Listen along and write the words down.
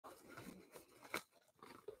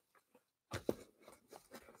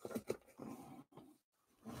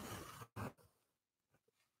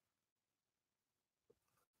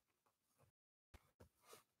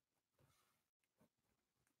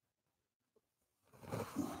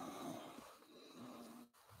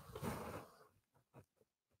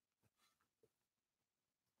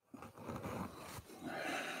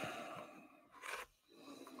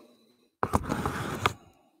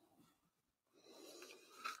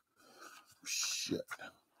shit.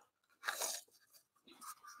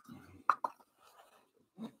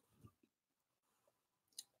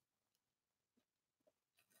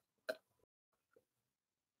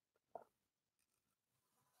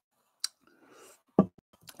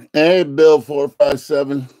 Hey, Bill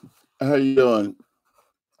 457. How you doing?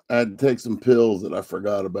 I had to take some pills that I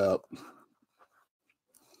forgot about.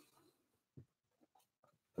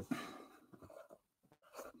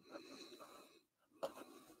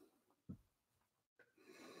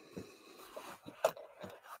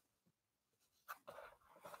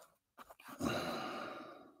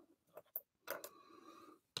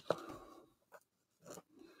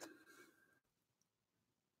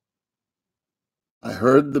 I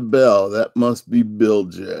heard the bell. That must be Bill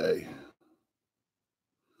J.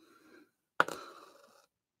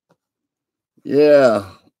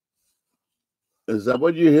 Yeah. Is that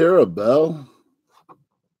what you hear, a bell?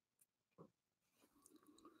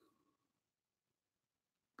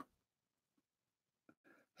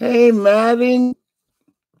 Hey, Maddie.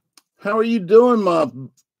 How are you doing, my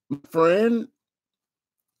friend?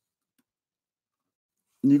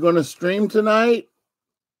 You going to stream tonight?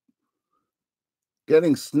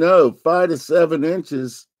 Getting snow, 5 to 7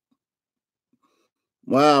 inches.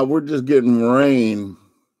 Wow, we're just getting rain.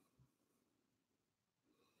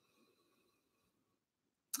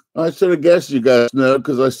 I should have guessed you guys know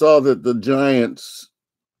because I saw that the Giants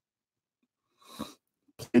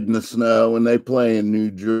played in the snow and they play in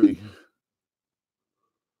New Jersey.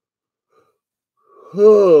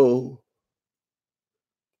 Oh,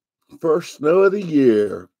 first snow of the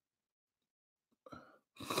year.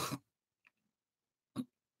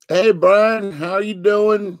 Hey, Brian, how you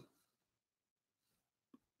doing?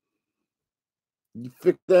 You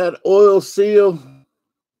fixed that oil seal?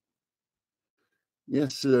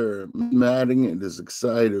 Yes, sir. Madding is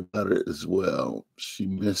excited about it as well. She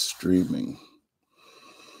missed streaming.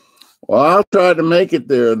 Well, I'll try to make it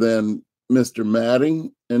there then, Mr.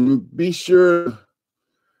 Madding, and be sure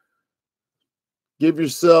give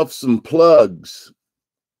yourself some plugs,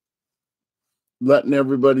 letting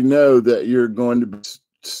everybody know that you're going to be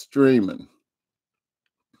streaming.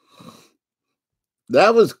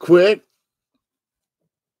 That was quick.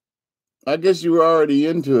 I guess you were already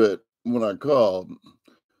into it when I called.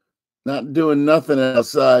 Not doing nothing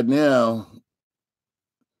outside now.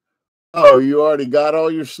 Oh, you already got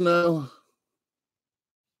all your snow?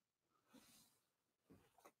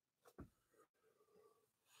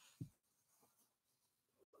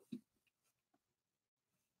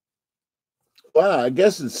 Wow, I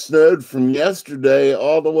guess it snowed from yesterday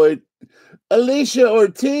all the way. Alicia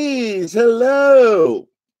Ortiz, hello.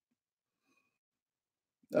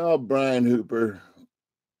 Oh, Brian Hooper.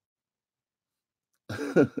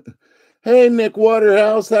 Hey, Nick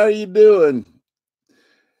Waterhouse, how are you doing?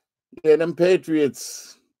 Yeah, them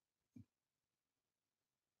Patriots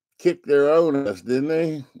kicked their own ass, didn't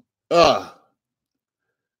they?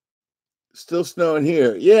 Still snowing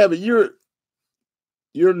here. Yeah, but you're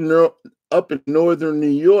up in northern New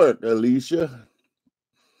York, Alicia.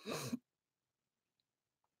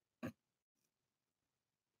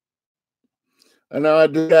 I know I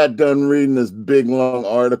just got done reading this big long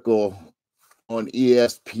article on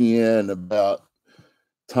ESPN about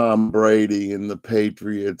Tom Brady and the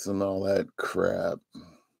Patriots and all that crap.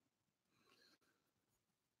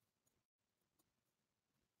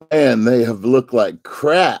 And they have looked like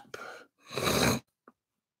crap.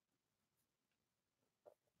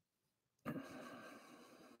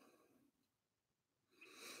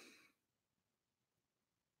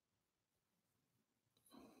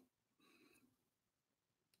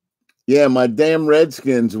 Yeah, my damn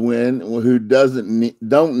Redskins win, who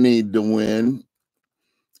don't need to win,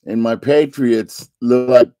 and my Patriots look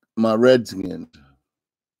like my Redskins.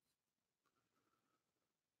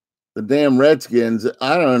 The damn Redskins,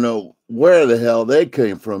 I don't know where the hell they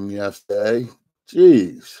came from yesterday.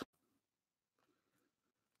 Jeez.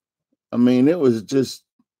 I mean, they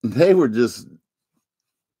were just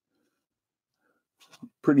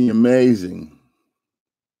pretty amazing.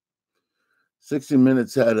 60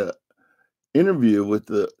 Minutes had a interview with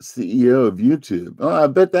the CEO of YouTube. Oh, I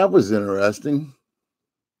bet that was interesting.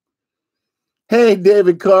 Hey,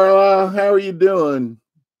 David Carlisle, how are you doing?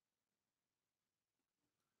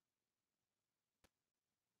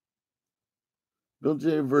 Bill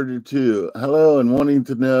J. Verder 2, hello, and wanting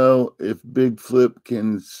to know if Big Flip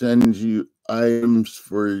can send you items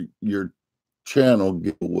for your channel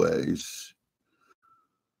giveaways.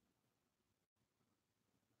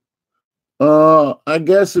 I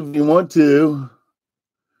guess if you want to.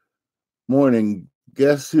 Morning.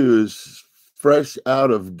 Guess who's fresh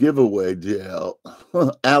out of giveaway jail?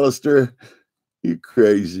 Alistair, You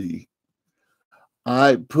crazy.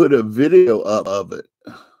 I put a video up of it.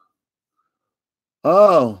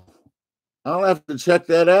 Oh, I'll have to check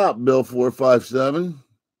that out, Bill 457.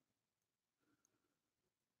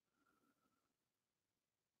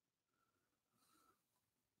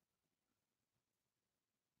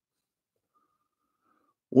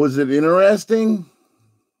 Was it interesting?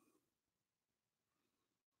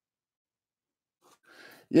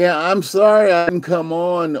 Yeah, I'm sorry I didn't come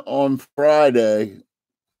on Friday.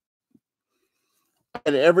 I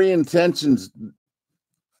had every intention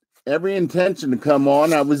to come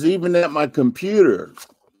on. I was even at my computer.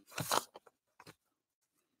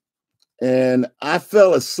 And I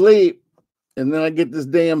fell asleep, and then I get this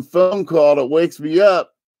damn phone call that wakes me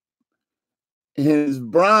up. And it's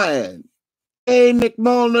Brian. Hey, Nick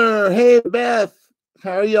Molnar. Hey, Beth.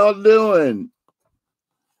 How are y'all doing?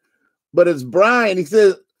 But it's Brian. He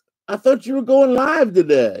says, I thought you were going live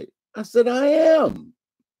today. I said, I am.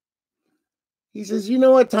 He says, you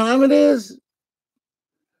know what time it is?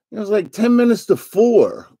 It was like 10 minutes to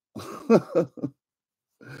 4.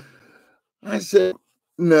 I said,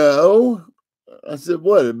 no. I said,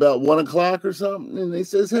 what, about 1 o'clock or something? And he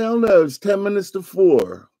says, hell no, it's 10 minutes to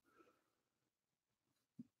 4.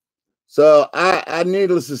 So I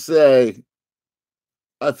needless to say,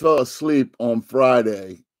 I fell asleep on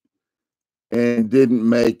Friday and didn't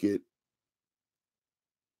make it.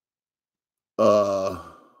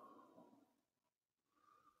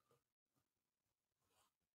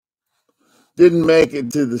 Didn't make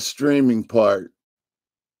it to the streaming part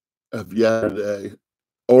of yesterday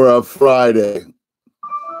or of Friday.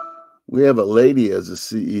 We have a lady as a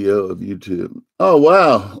CEO of YouTube. Oh,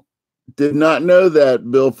 wow. Did not know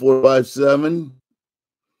that, Bill 457.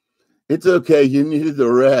 It's okay. You needed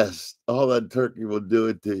the rest. All that turkey will do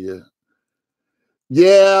it to you.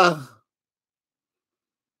 Yeah.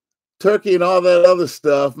 Turkey and all that other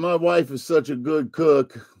stuff. My wife is such a good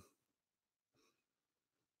cook.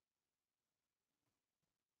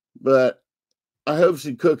 But I hope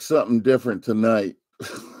she cooks something different tonight.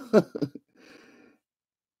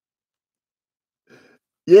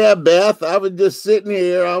 Yeah, Beth, I was just sitting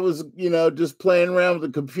here. I was, just playing around with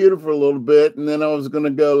the computer for a little bit, and then I was going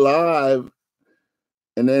to go live.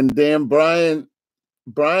 And then damn Brian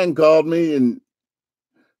called me and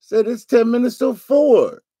said it's 10 minutes till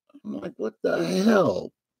 4. I'm like, what the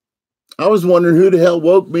hell? I was wondering who the hell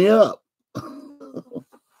woke me up.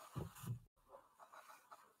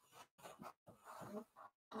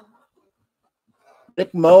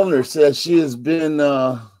 Nick Molnar says she's been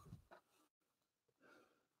the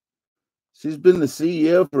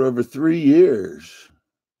CEO for over 3 years.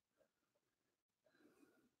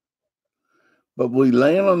 But we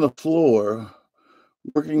land on the floor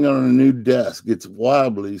working on a new desk. It's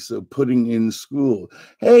wobbly, so putting in school.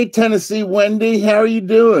 Hey, Tennessee Wendy, how are you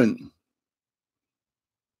doing?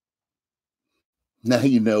 Now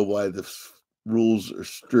you know why the rules are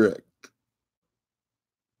strict.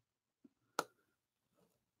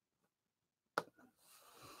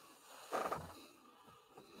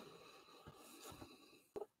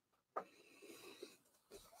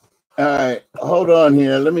 All right, hold on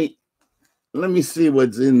here. Let me see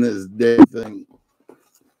what's in this damn thing.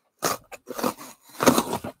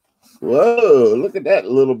 Whoa, look at that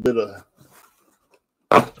little bit of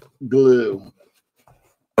glue.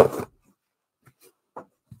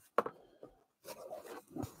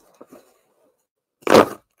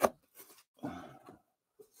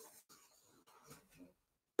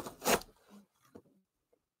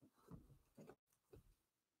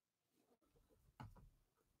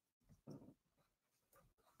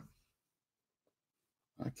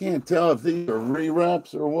 I can't tell if these are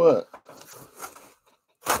rewraps or what.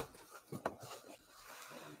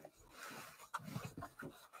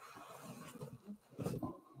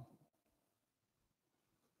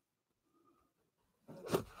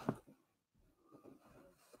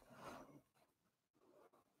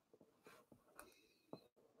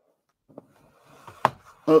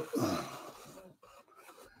 Oh.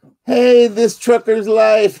 Hey, this trucker's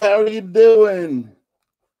life. How are you doing?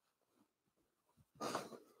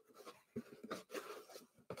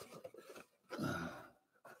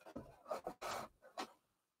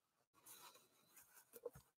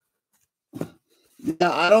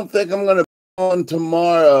 Yeah, I don't think I'm going to be on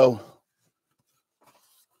tomorrow.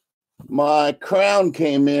 My crown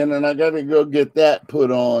came in and I got to go get that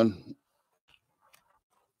put on.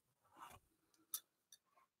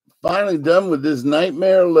 Finally done with this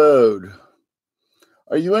nightmare load.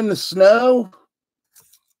 Are you in the snow?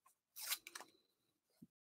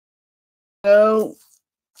 No.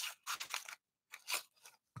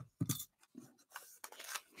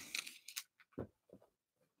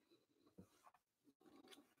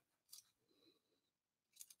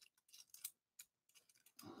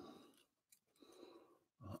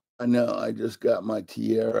 I know, I just got my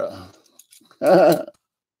tiara.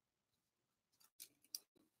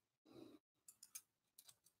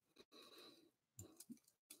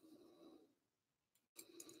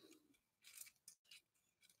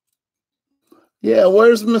 Yeah,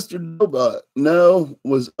 where's Mr. Dobut? No,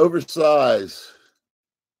 was oversized.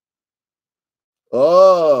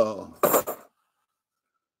 Oh,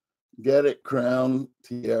 get it, crown,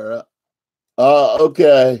 tiara.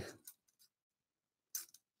 Okay.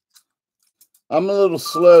 I'm a little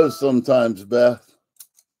slow sometimes, Beth.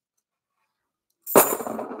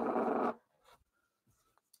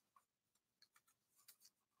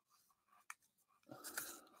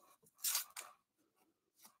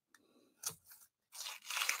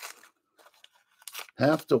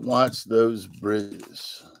 Have to watch those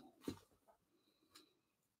bridges.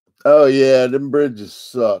 Oh, yeah, them bridges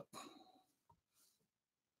suck.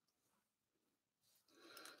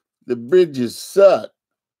 The bridges suck.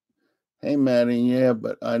 Hey, Maddie, yeah,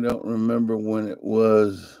 but I don't remember when it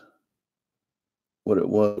was. What it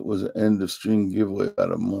was. It was an end of stream giveaway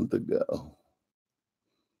about a month ago.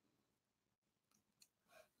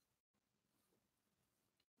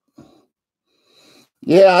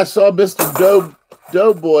 Yeah, I saw Mr.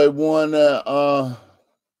 Doughboy won a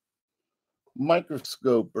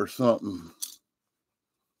microscope or something.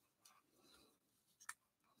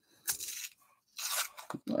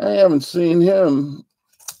 I haven't seen him.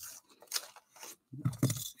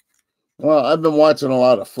 Well, I've been watching a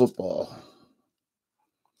lot of football.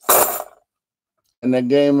 And the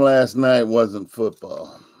game last night wasn't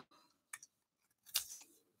football.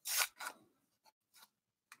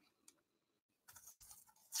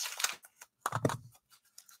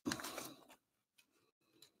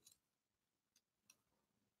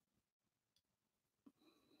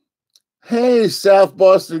 Hey, South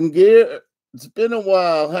Boston Gear. It's been a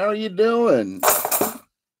while. How are you doing?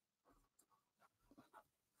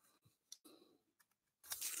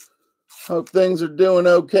 Hope things are doing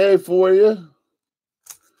okay for you.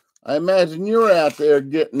 I imagine you're out there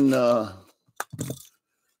getting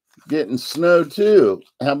snow too.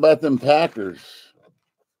 How about them Packers?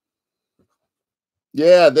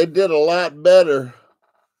 Yeah, they did a lot better.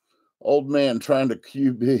 Old man trying to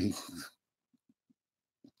QB.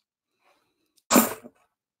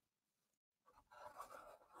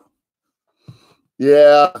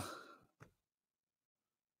 Yeah.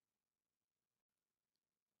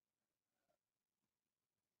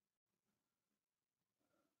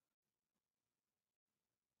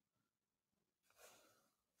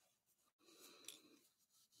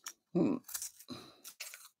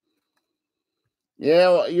 Yeah,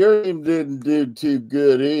 well, your team didn't do too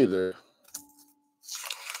good either.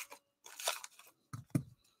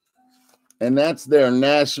 And that's their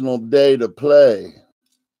national day to play.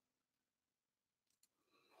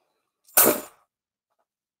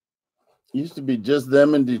 Used to be just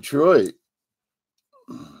them in Detroit.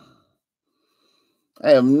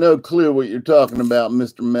 I have no clue what you're talking about,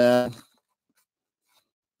 Mr. Matt.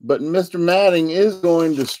 But Mr. Matting is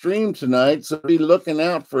going to stream tonight, so be looking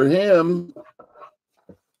out for him.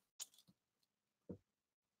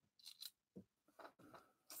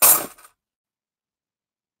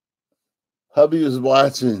 Hubby was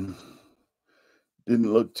watching.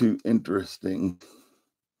 Didn't look too interesting.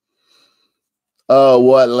 Oh,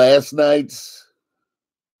 what, last night's?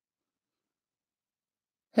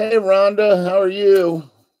 Hey, Rhonda, how are you?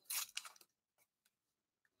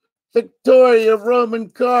 Victoria Roman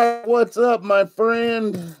Car, what's up, my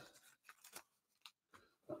friend?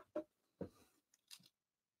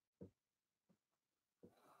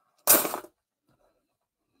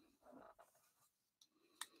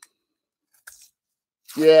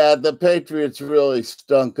 Yeah, the Patriots really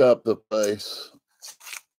stunk up the place.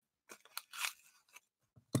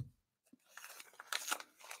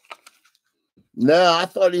 No, I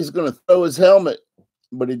thought he was going to throw his helmet,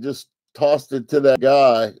 but he just tossed it to that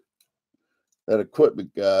guy, that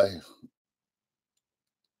equipment guy.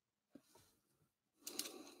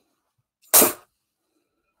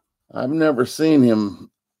 I've never seen him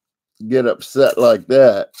get upset like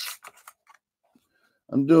that.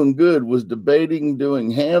 I'm doing good. Was debating doing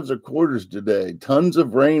halves or quarters today. Tons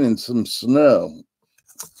of rain and some snow.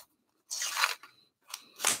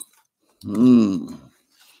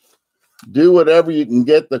 Do whatever you can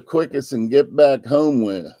get the quickest and get back home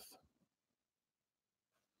with.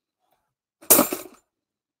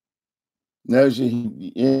 No,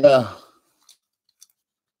 yeah.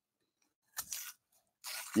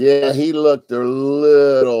 Yeah, he looked a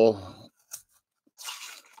little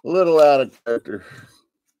out of character.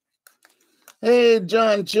 Hey,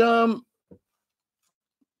 John Chum.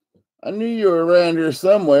 I knew you were around here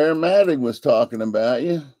somewhere. Maddie was talking about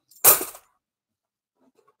you.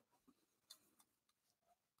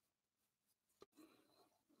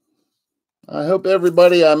 I hope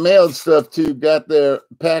everybody I mailed stuff to got their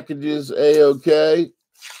packages A-OK.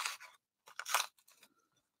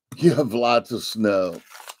 You have lots of snow.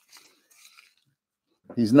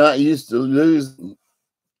 He's not used to losing.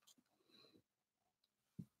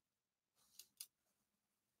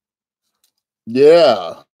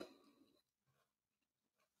 Yeah.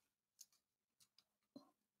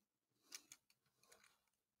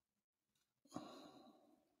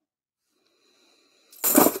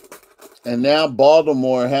 And now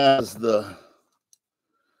Baltimore has the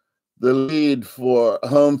lead for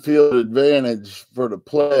home field advantage for the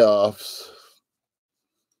playoffs,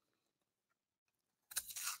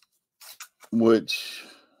 which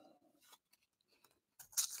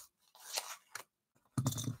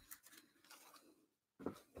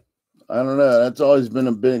I don't know. That's always been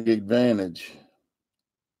a big advantage.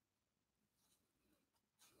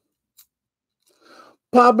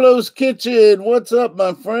 Pablo's Kitchen. What's up,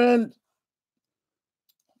 my friend?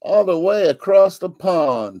 All the way across the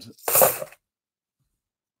pond.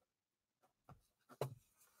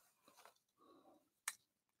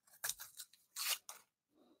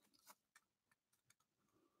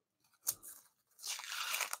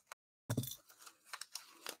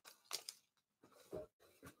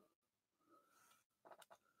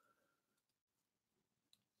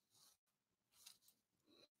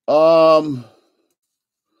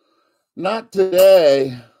 Not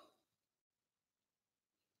today.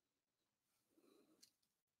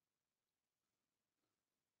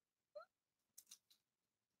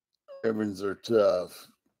 Errands are tough.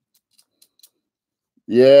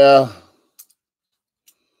 Yeah.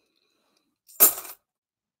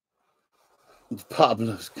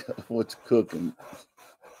 Pablo's what's cooking.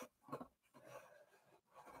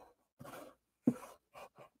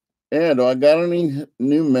 Yeah, do I got any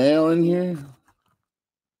new mail in here?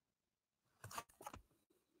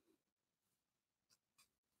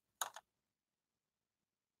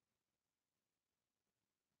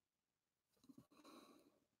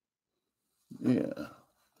 Yeah.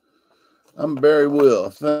 I'm very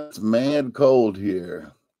well. It's mad cold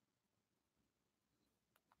here.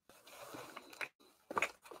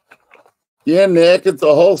 Yeah, Nick, it's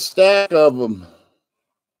a whole stack of them.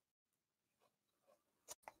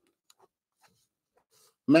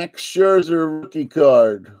 Max Scherzer rookie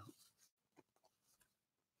card.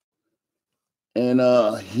 And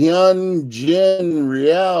Hyun Jin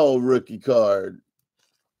Real rookie card.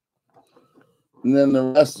 And then the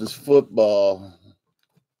rest is football.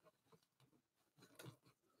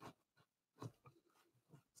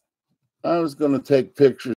 I was going to take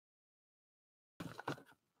pictures. And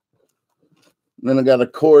then I got a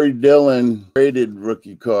Corey Dillon graded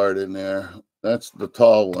rookie card in there. That's the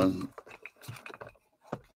tall one.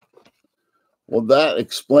 Well, that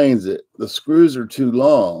explains it. The screws are too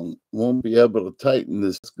long. Won't be able to tighten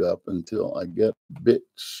this up until I get a bit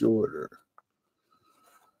shorter.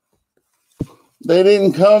 They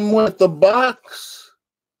didn't come with the box.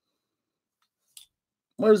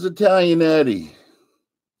 Where's Italian Eddie?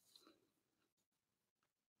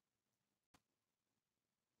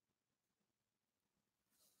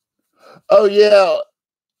 Oh, yeah,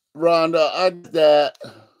 Rhonda, I got that.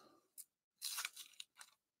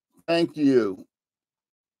 Thank you.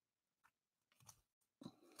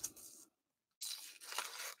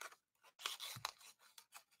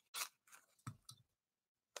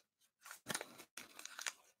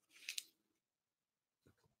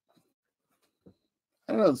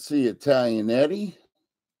 I don't see Italian Eddie.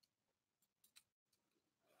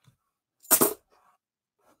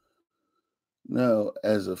 No,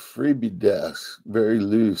 as a freebie desk, very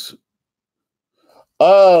loose.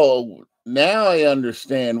 Oh, now I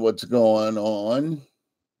understand what's going on.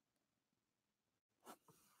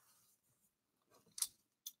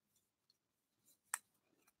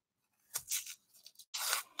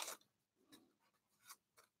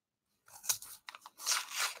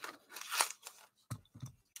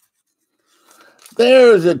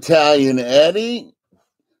 There's Italian Eddie.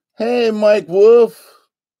 Hey, Mike Wolf.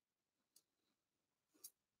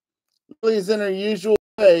 Lily's in her usual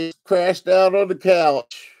way, crashed out on the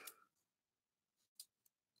couch.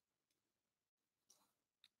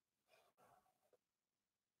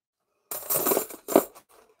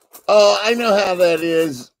 Oh, I know how that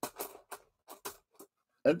is.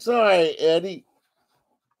 That's all right, Eddie.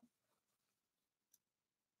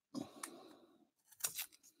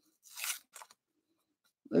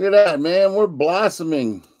 Look at that, man. We're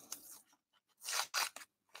blossoming.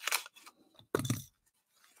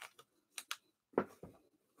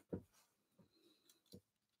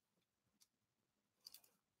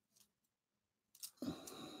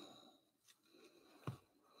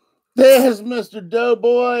 There's Mr.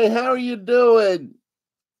 Doughboy. How are you doing?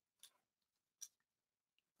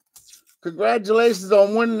 Congratulations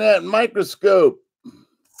on winning that microscope.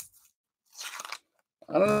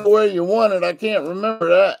 I don't know where you won it. I can't remember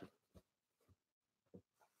that.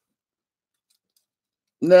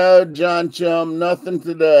 No, John Chum, nothing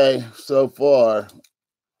today so far.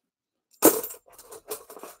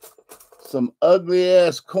 Some ugly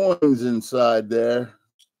ass coins inside there.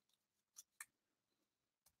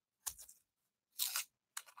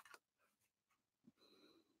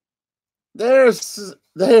 There's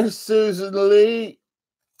Susan Lee.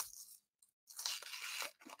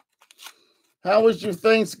 How was your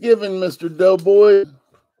Thanksgiving, Mr. Doughboy?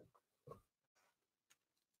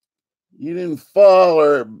 You didn't fall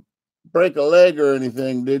or break a leg or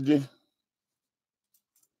anything, did you?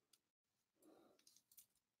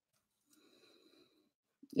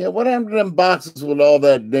 Yeah, what happened to them boxes with all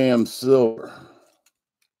that damn silver?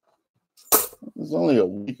 It was only a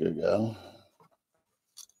week ago.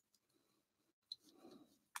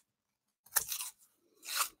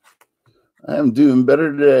 I am doing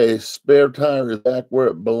better today. Spare tire is back where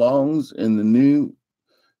it belongs, and the new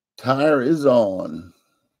tire is on.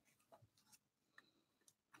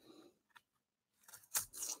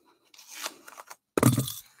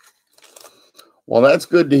 Well, that's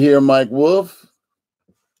good to hear, Mike Wolf.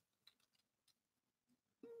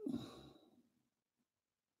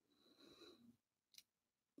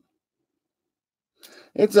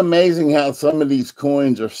 It's amazing how some of these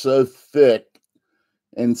coins are so thick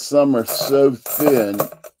and some are so thin.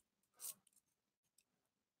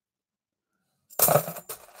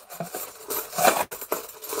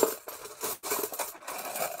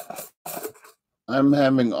 I'm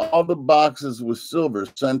having all the boxes with silver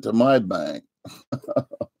sent to my bank.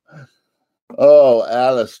 Oh,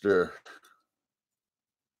 Alistair.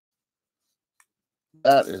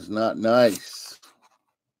 That is not nice.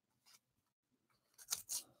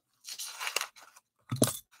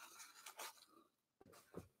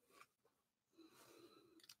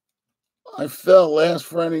 I fell last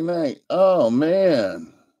Friday night. Oh,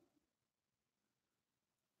 man.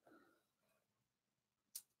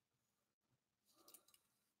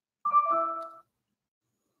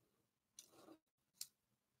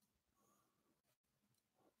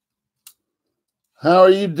 How are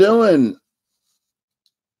you doing?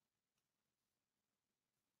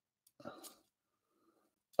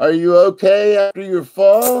 Are you okay after your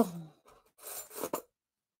fall?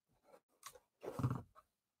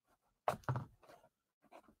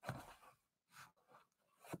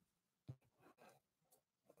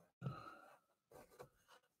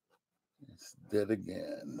 It's dead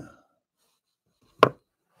again.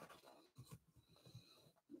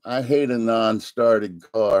 I hate a non-started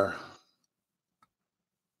car.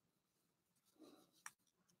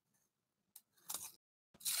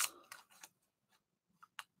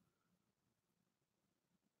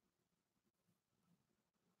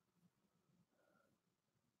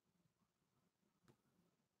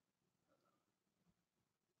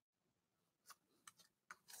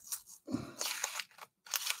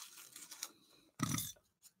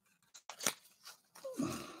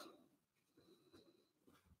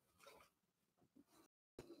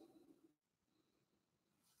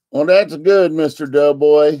 Well, that's good, Mr.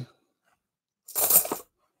 Doughboy.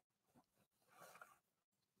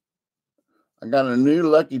 I got a new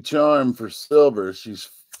lucky charm for Silver. She's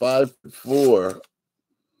 5'4".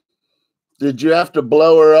 Did you have to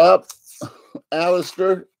blow her up,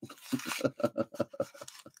 Alistair?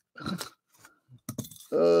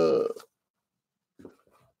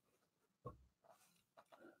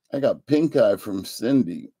 I got pink eye from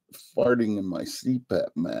Cindy farting in my CPAP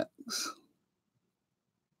max.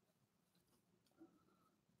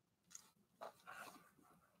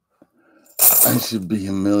 I should be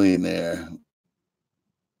a millionaire.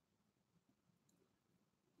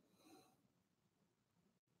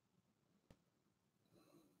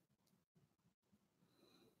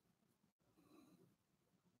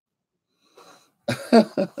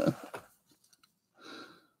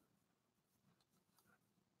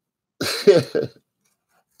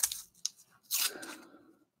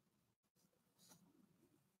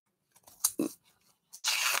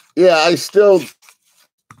 Yeah, I still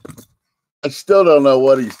don't know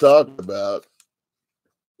what he's talking about.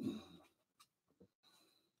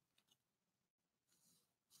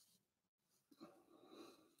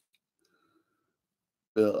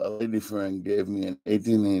 A lady friend gave me an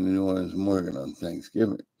 1881 Morgan on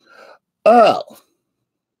Thanksgiving. Oh,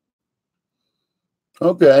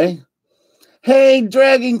 okay. Hey,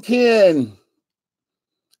 Dragonkin,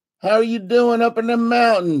 how are you doing up in the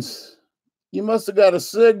mountains? You must have got a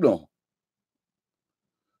signal.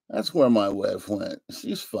 That's where my wife went.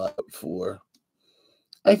 She's 5'4".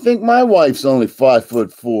 I think my wife's only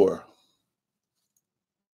 5'4".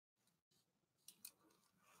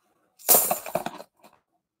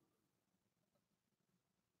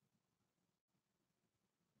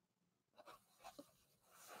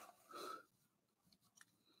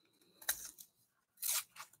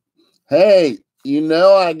 Hey, you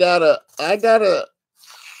know, I gotta,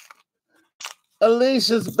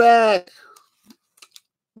 Alicia's back.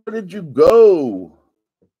 Where did you go?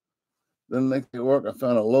 Then next day at work, I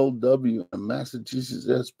found a low W and Massachusetts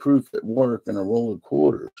S proof at work and a roll of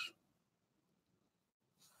quarters.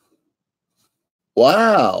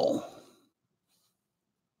 Wow.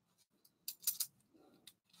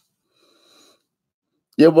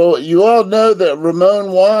 Yeah, well, you all know that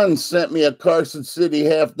Ramon Juan sent me a Carson City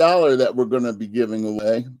 $50 that we're going to be giving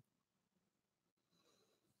away.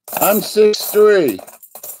 I'm 6'3".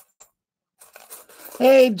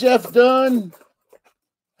 Hey, Jeff Dunn.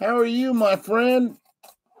 How are you, my friend?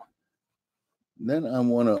 Then I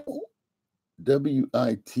want a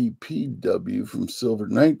WITPW from Silver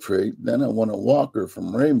Nitrate. Then I want a Walker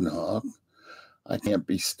from Ravenhawk. I can't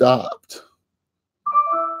be stopped.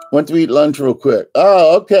 Went to eat lunch real quick.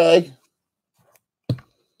 Oh, okay.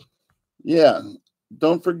 Yeah,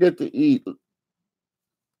 don't forget to eat.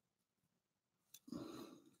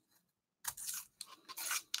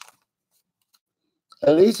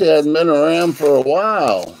 At least it hadn't been around for a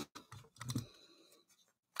while.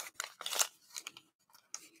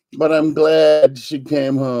 But I'm glad she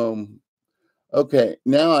came home. Okay,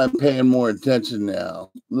 now I'm paying more attention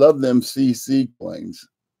now. Love them CC coins.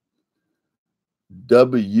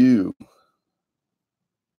 W.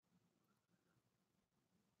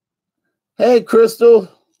 Hey, Crystal.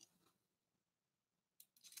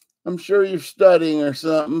 I'm sure you're studying or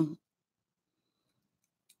something.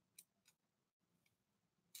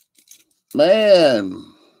 Man.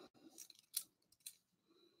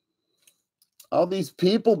 All these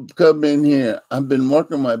people come in here. I've been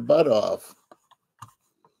working my butt off.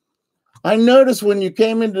 I noticed when you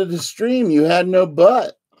came into the stream, you had no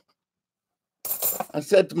butt. I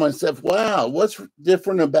said to myself, wow, what's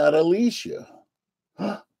different about Alicia?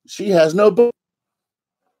 She has no butt.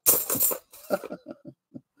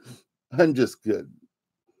 I'm just kidding.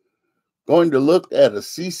 Going to look at a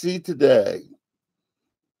CC today.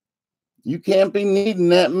 You can't be needing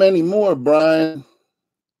that many more, Brian.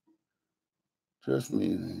 Trust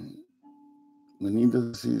me. When he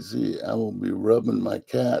does CC, I will be rubbing my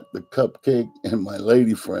cat, the cupcake, and my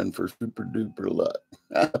lady friend for super duper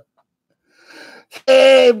luck.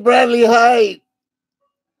 Hey, Bradley Height.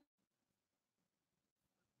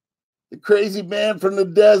 The crazy man from the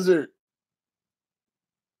desert.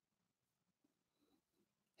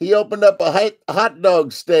 He opened up a hot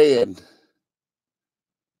dog stand.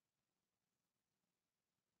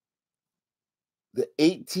 The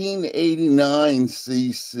 1889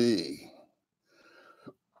 CC.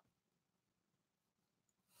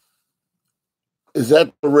 Is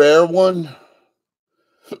that the rare one?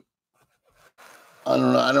 I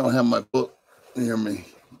don't know. I don't have my book near me.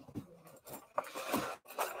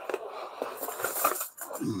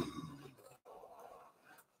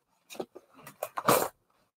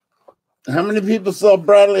 How many people saw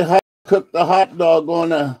Bradley Height cook the hot dog on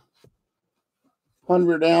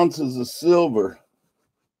 100 ounces of silver?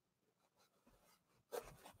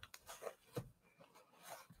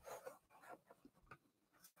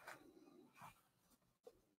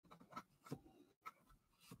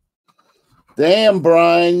 Damn,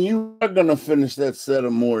 Brian, you are going to finish that set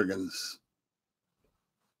of Morgans.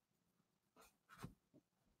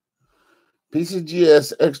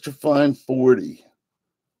 PCGS Extra Fine 40.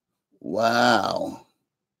 Wow.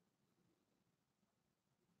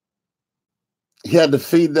 He had to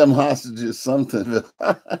feed them hostages something.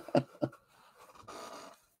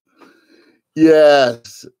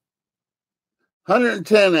 Yes.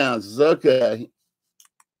 110 ounces. Okay.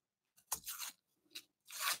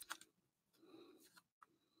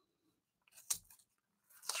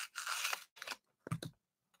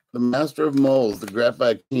 The master of molds, the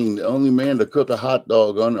graphite king, the only man to cook a hot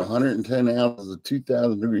dog on 110 ounces of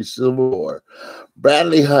 2,000 degree silver ore.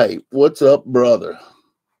 Bradley Height, what's up, brother?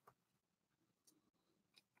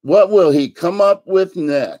 What will he come up with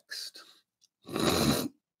next?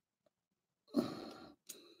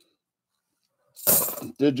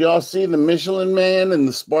 Did y'all see the Michelin Man and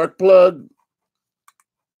the spark plug?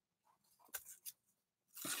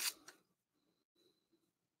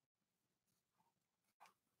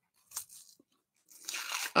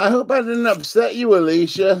 I hope I didn't upset you,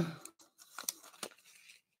 Alicia.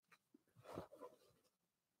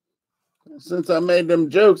 Since I made them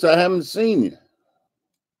jokes, I haven't seen you.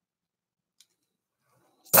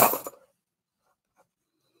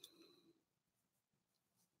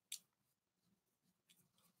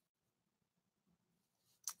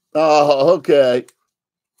 Oh, okay.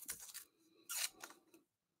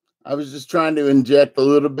 I was just trying to inject a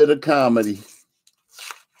little bit of comedy.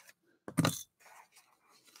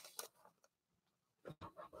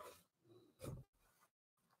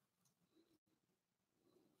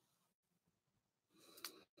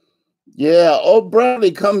 Yeah, old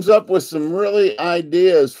Bradley comes up with some really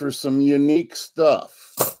ideas for some unique stuff.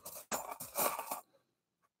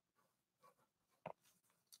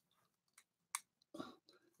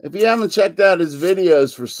 If you haven't checked out his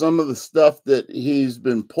videos for some of the stuff that he's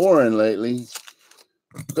been pouring lately,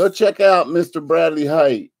 go check out Mr. Bradley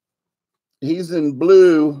Height. He's in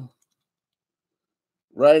blue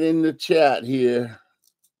right in the chat here.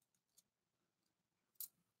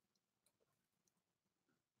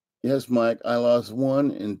 Yes, Mike, I lost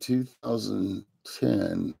one in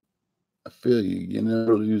 2010. I feel you. You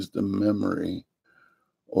never lose the memory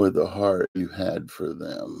or the heart you had for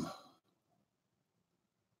them.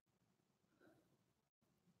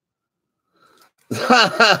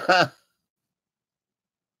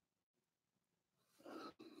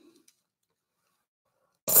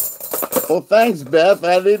 Well, thanks, Beth.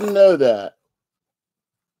 I didn't know that.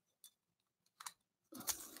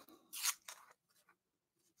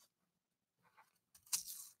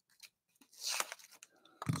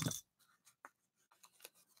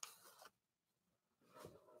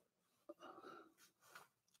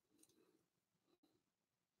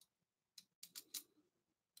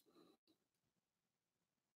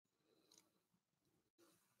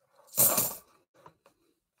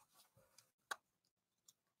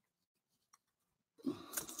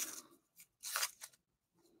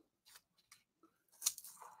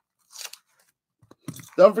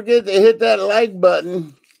 Don't forget to hit that like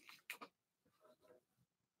button.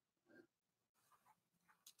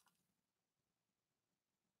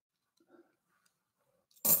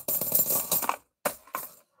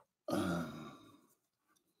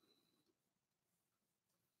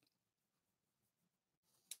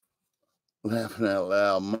 Laughing out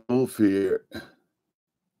loud, my wolf here.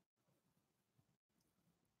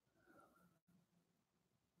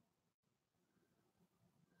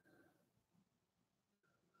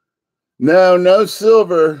 No, no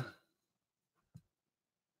silver.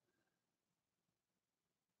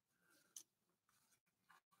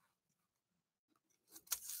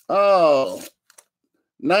 Oh,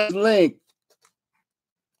 nice link,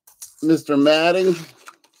 Mr. Matting.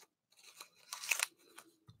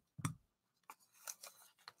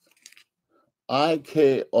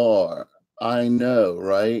 IKR. I know,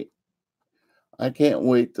 right? I can't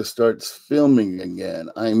wait to start filming again.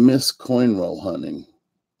 I miss coin roll hunting.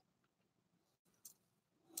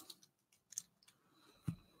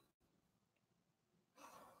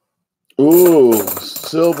 Ooh,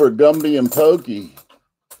 silver Gumby and Pokey.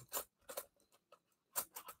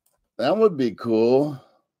 That would be cool.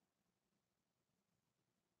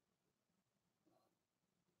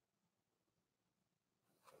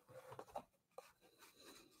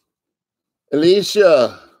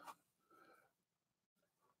 Alicia,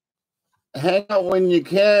 hang out when you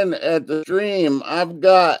can at the stream. I've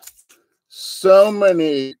got so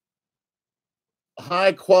many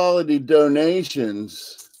high quality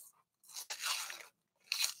donations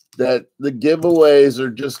that the giveaways are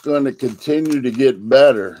just going to continue to get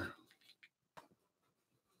better.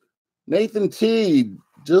 Nathan T,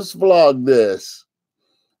 just vlogged this.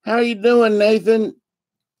 How are you doing, Nathan?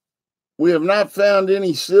 We have not found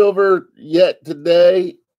any silver yet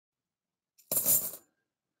today.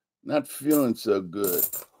 Not feeling so good.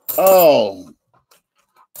 Oh,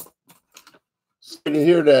 sorry to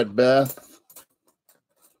hear that, Beth.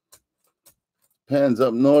 Pans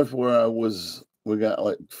up north where I was, we got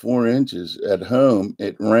like 4 inches. At home,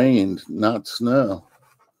 it rained, not snow.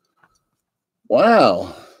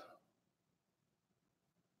 Wow.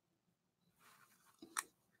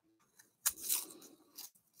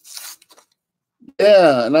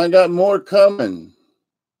 Yeah, and I got more coming.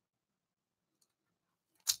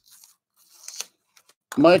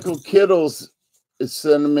 Michael Kittles is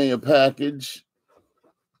sending me a package.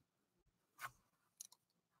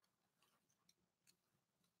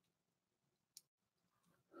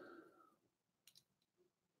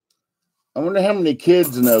 I wonder how many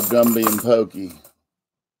kids know Gumby and Pokey.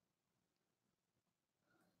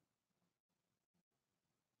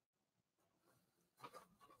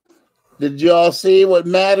 Did y'all see what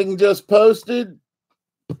Matting just posted?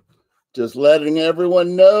 Just letting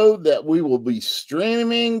everyone know that we will be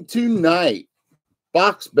streaming tonight.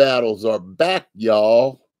 Box battles are back,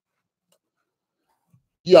 y'all.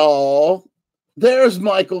 There's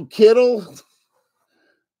Michael Kittle.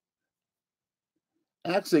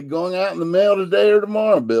 Actually going out in the mail today or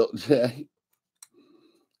tomorrow, Bill J.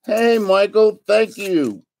 Hey, Michael, thank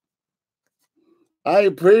you. I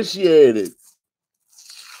appreciate it.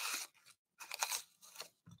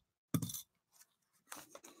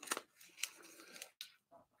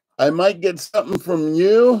 I might get something from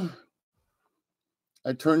you.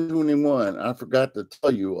 I turned 21. I forgot to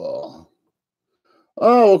tell you all.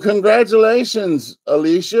 Oh, well, congratulations,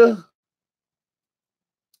 Alicia.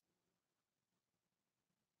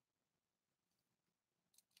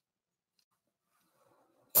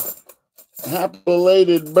 Happy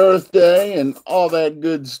belated birthday and all that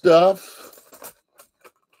good stuff.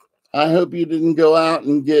 I hope you didn't go out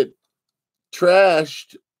and get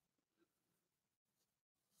trashed.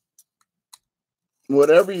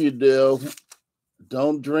 Whatever you do,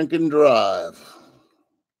 don't drink and drive.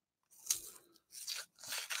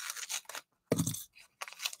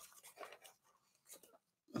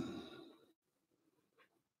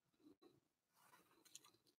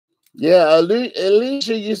 Yeah,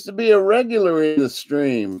 Alicia used to be a regular in the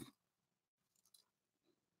stream.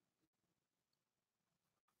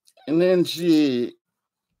 And then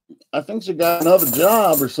I think she got another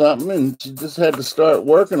job or something, and she just had to start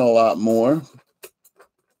working a lot more.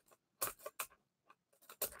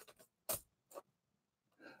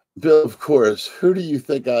 Bill, of course, who do you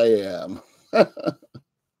think I am?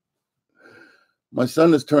 My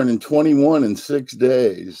son is turning 21 in 6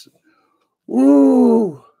 days.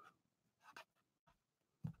 Woo!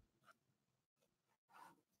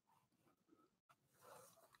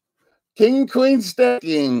 King and Queen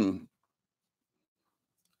stacking.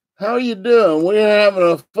 How are you doing? We're having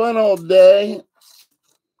a fun old day.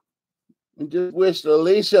 We just wished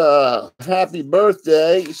Alicia a happy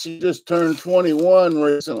birthday. She just turned 21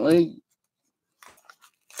 recently.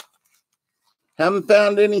 Haven't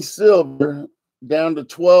found any silver. Down to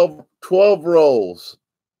 12 rolls.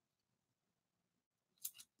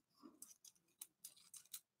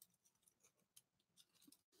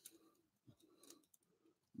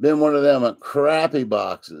 Then one of them crappy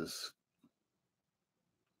boxes.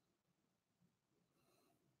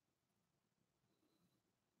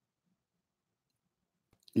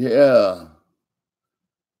 Yeah.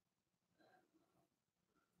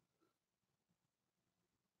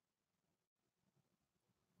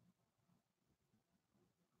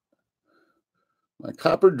 My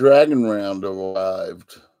Copper Dragon round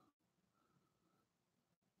arrived.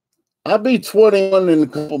 I'll be 21 in a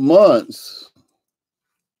couple months.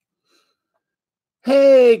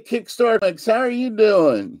 Hey, Kickstart Mix, how are you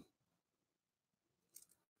doing?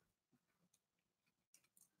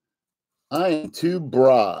 I am too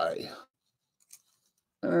bry.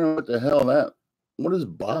 I don't know what the hell that. What is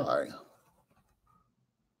buy?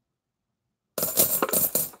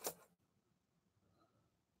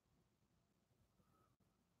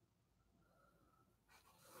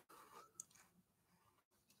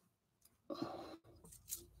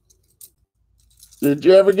 Did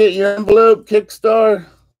you ever get your envelope, Kickstar?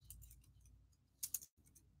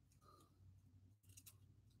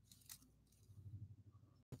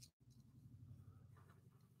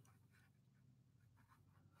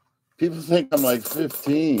 People think I'm like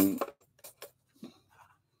 15.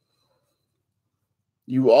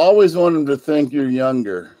 You always want them to think you're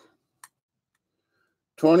younger.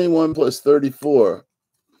 21 plus 34.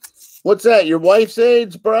 What's that? Your wife's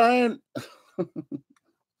age, Brian?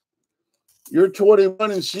 You're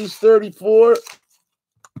 21 and she's 34?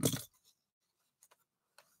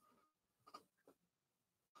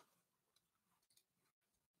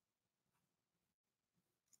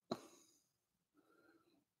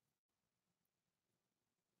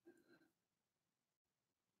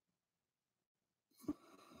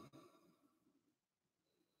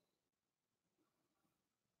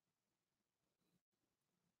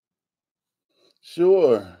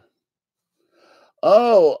 Sure.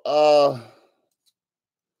 Oh,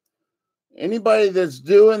 anybody that's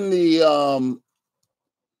doing the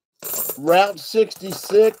Route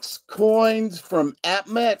 66 coins from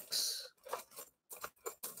AppMex,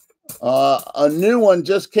 a new one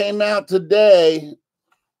just came out today.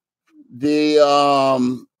 The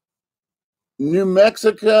New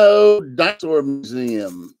Mexico Dinosaur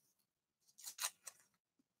Museum.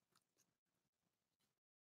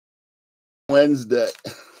 Wednesday.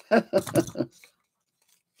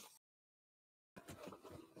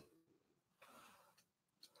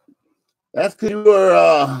 That's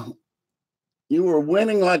because You were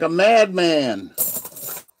winning like a madman.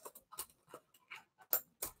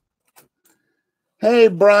 Hey,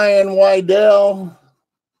 Brian Wydell.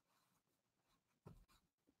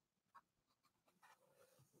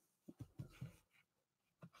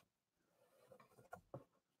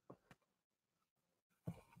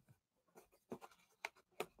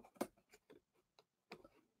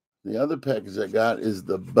 The other package I got is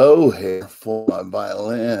the bow hair for my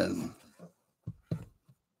violin.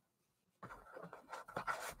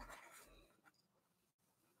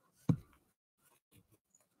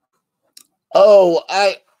 Oh,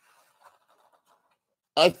 I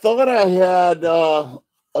thought I had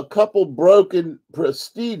a couple broken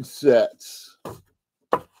Prestige sets,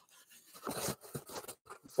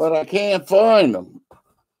 but I can't find them.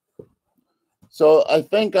 So I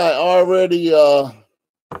think I already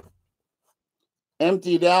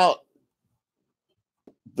emptied out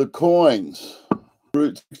the coins.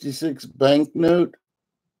 Route 66 banknote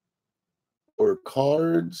or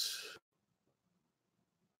cards.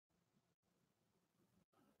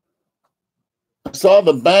 I saw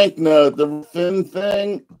the banknote, the thin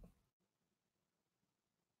thing.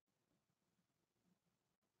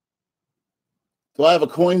 Do I have a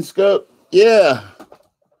coin scope? Yeah,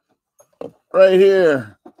 right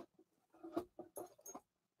here.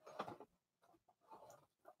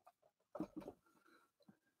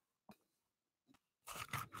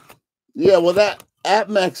 Yeah, well, that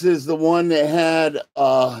Atmex is the one that had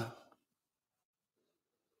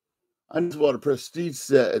I just bought a Prestige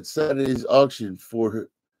set at Saturday's auction for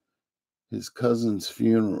his cousin's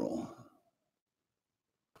funeral.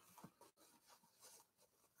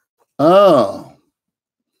 Oh,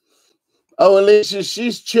 Alicia,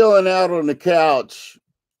 she's chilling out on the couch.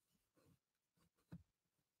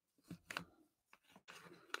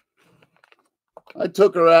 I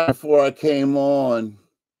took her out before I came on.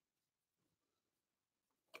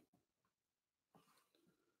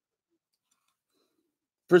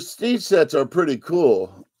 Prestige sets are pretty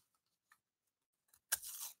cool.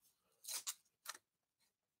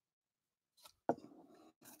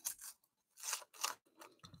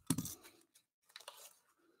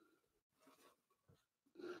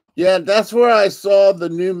 Yeah, that's where I saw the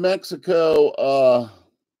New Mexico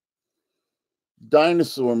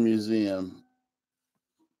dinosaur museum.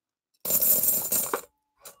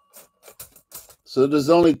 So there's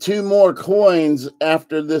only 2 more coins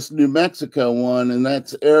after this New Mexico one, and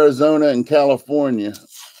that's Arizona and California.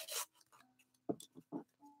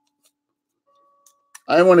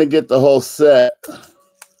 I want to get the whole set.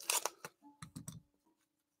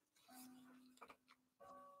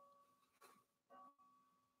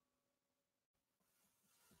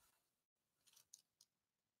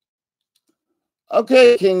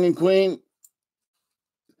 Okay, King and Queen.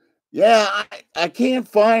 Yeah, I can't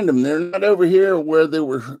find them. They're not over here where they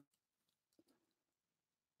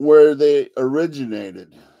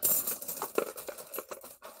originated.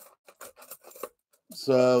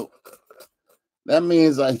 So that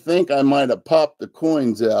means I think I might have popped the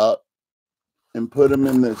coins out and put them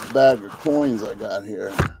in this bag of coins I got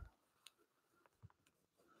here.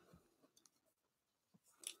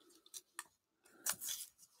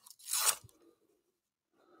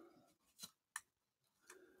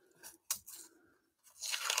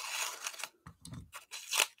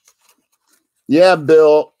 Yeah,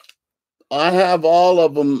 Bill, I have all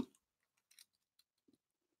of them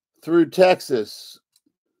through Texas.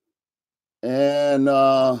 And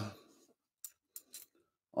on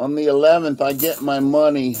the 11th, I get my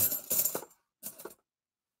money.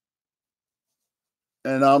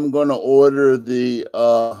 And I'm going to order the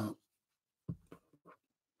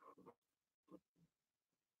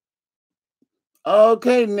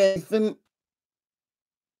okay, Nathan.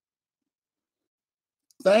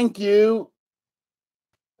 Thank you.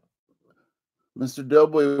 Mr.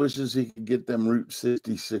 Doughboy wishes he could get them Route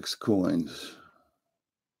 66 coins.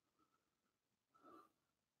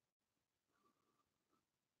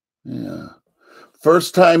 Yeah.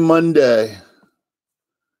 First time Monday.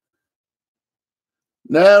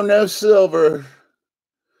 No silver.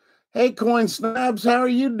 Hey, Coin Snobs, how are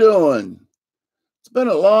you doing? It's been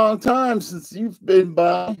a long time since you've been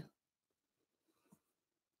by.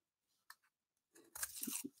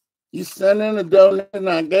 You sent in a donation and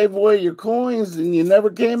I gave away your coins and you never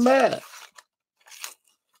came back.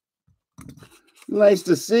 Nice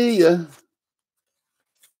to see you.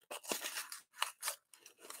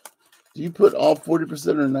 Do you put all 40%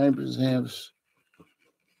 or 9% halves?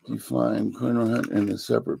 Do you find coin hunt in a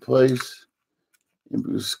separate place?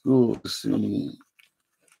 Into school to see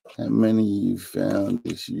how many you found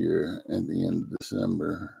this year at the end of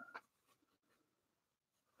December.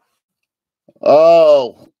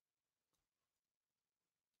 Oh,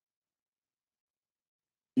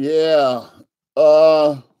 yeah.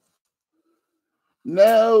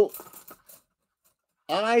 No,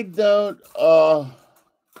 I don't.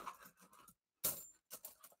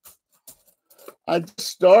 I just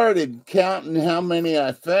started counting how many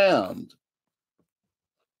I found,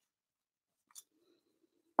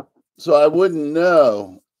 so I wouldn't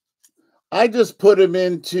know. I just put them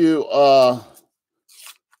into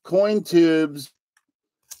coin tubes,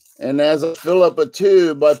 and as I fill up a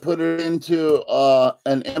tube, I put it into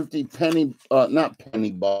an empty penny, not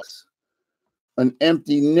penny box, an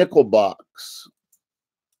empty nickel box.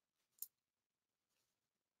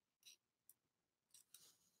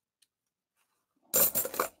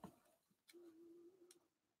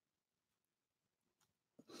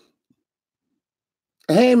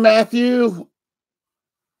 Hey, Matthew,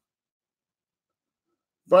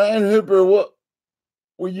 Brian Hooper, what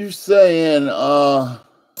were you saying?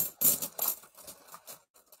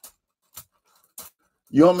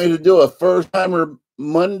 You want me to do a first timer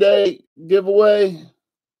Monday giveaway?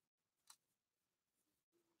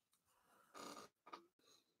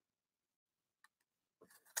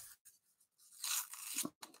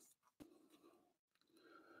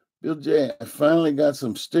 Bill J, I finally got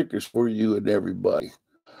some stickers for you and everybody.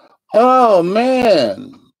 Oh,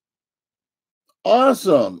 man.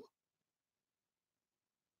 Awesome.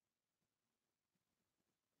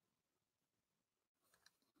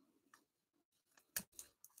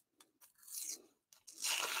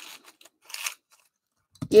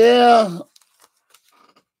 Yeah.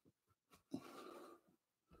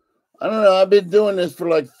 I don't know. I've been doing this for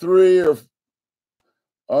like 3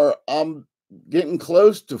 or I'm getting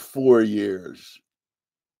close to 4 years.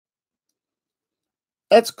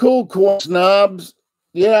 That's cool, Corn Snobs.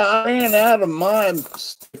 Yeah, I ran out of my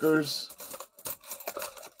stickers,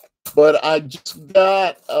 but I just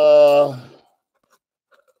got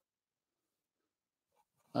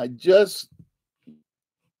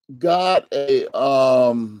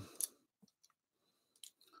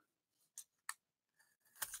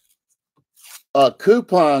a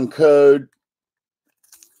coupon code,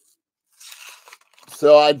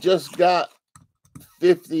 so I just got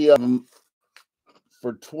 50 of them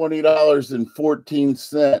for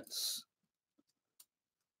 $20.14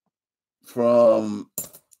 from,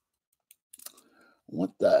 what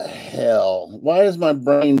the hell? Why is my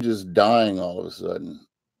brain just dying all of a sudden?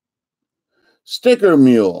 Sticker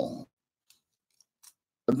Mule.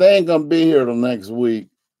 But they ain't gonna be here till next week.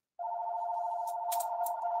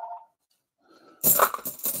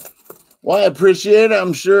 Well, I appreciate it.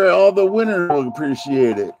 I'm sure all the winners will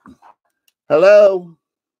appreciate it. Hello?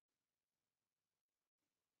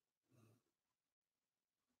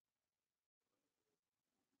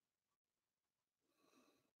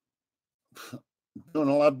 Doing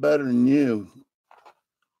a lot better than you.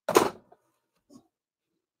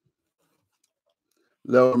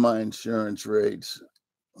 Lower my insurance rates.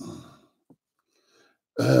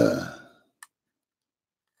 You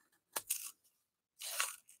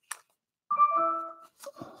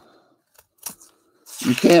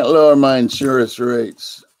can't lower my insurance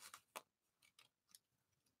rates.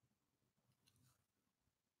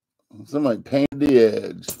 Somebody painted the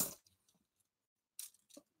edge.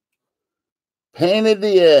 Painted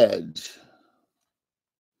the edge.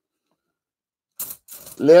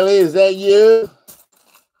 Lily, is that you?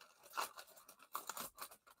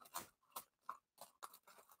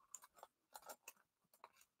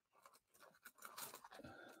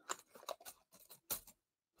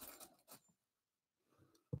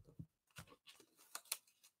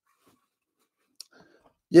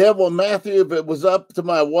 Yeah, well, Matthew, if it was up to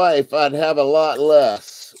my wife, I'd have a lot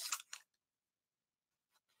less.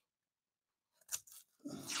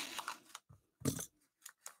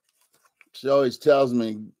 She always tells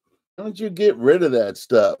me, why don't you get rid of that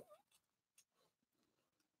stuff?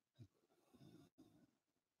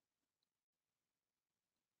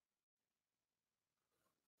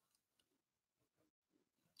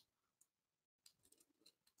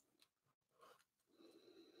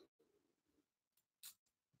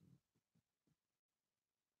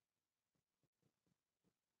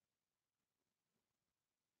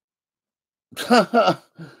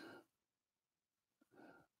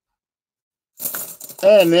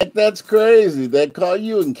 Hey, Nick, that's crazy. They call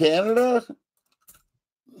you in Canada?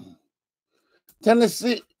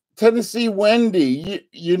 Tennessee Wendy,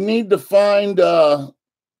 you need to find a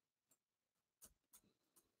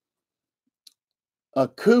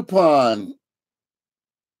coupon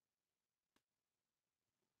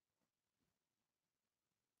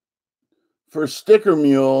for Sticker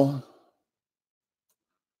Mule.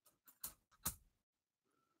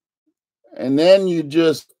 And then you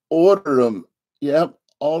just order them. Yep,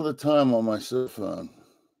 all the time on my cell phone.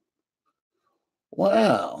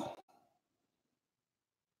 Wow.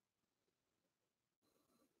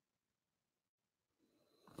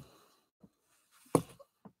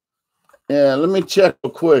 Yeah, let me check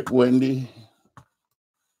real quick, Wendy.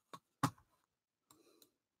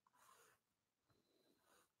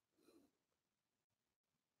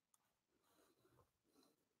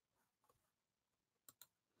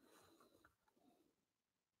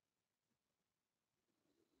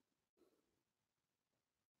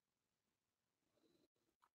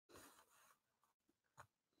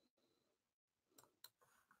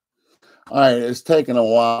 All right, it's taking a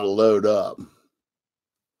while to load up.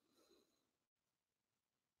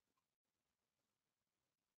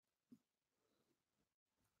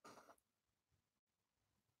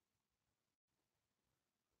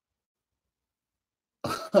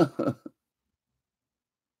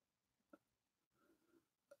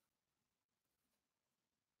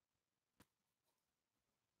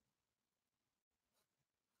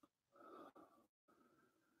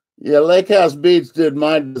 Yeah, Lake House Beats did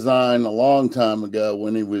my design a long time ago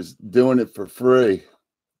when he was doing it for free.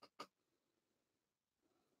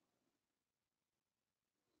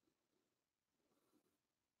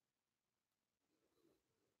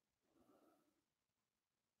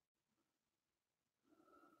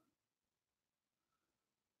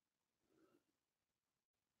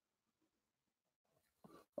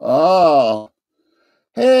 Oh,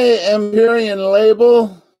 hey, Empyrean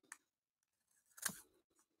Label.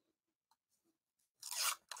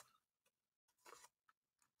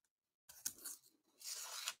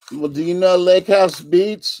 Well, do you know Lake House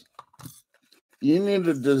Beats? You need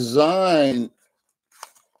a design.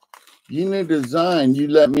 You need a design. You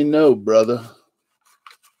let me know, brother.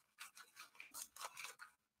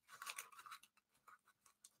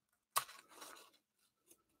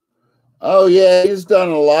 Oh, yeah, he's done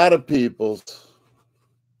a lot of people's.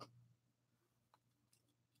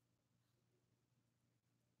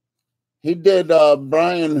 He did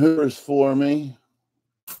Brian Hooper's for me.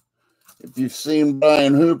 If you've seen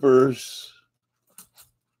Brian Hooper's.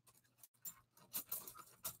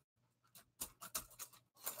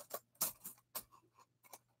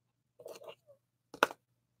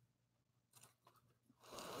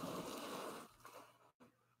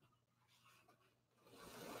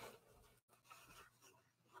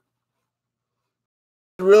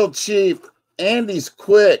 Real cheap. Andy's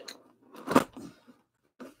quick.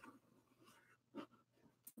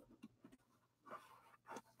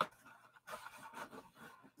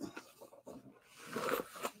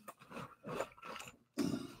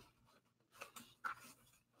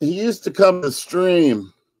 He used to come to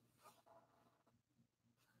stream,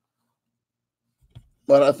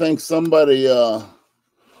 but I think somebody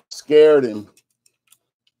scared him.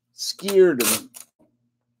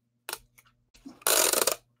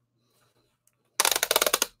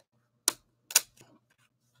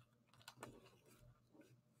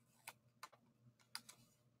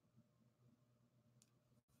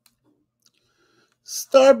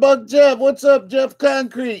 Starbuck Jeff, what's up, Jeff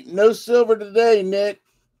Concrete? No silver today, Nick.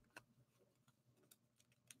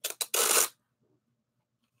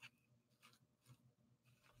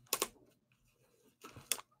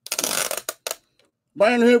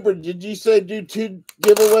 Brian Hooper, did you say do 2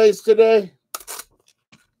 giveaways today?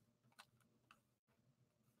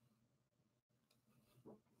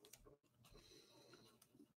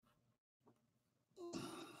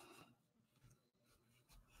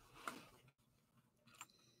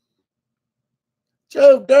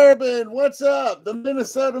 Joe Durbin, what's up? The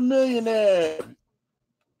Minnesota Millionaire.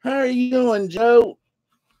 How are you doing, Joe?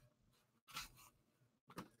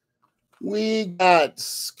 We got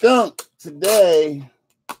Skunk today.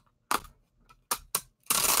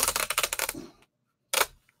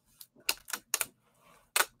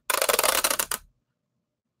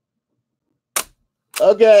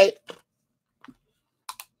 Okay.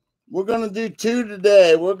 We're going to do 2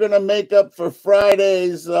 today. We're going to make up for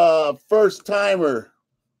Friday's first timer.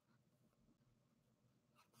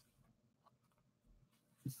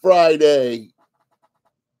 Friday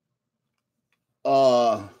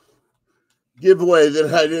giveaway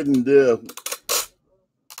that I didn't do.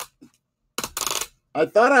 I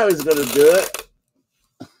thought I was going to do it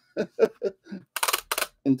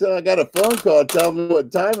until I got a phone call telling me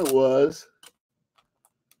what time it was.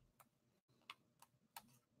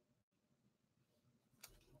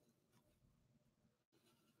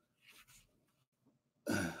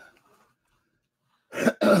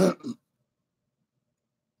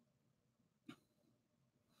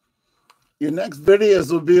 Your next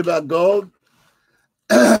videos will be about gold.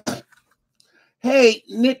 Hey,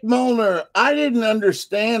 Nick Molnar, I didn't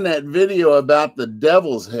understand that video about the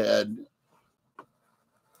devil's head.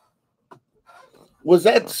 Is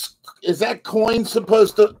that coin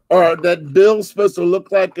supposed to, or that bill supposed to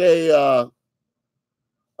look like a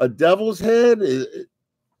devil's head?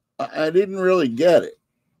 I didn't really get it.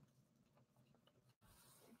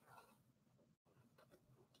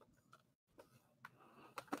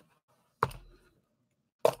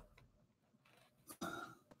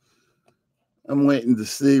 I'm waiting to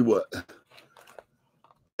see what.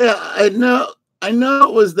 Yeah, I know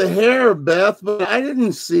it was the hair, Beth, but I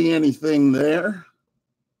didn't see anything there.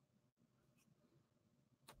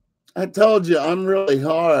 I told you I'm really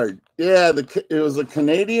hard. Yeah, it was a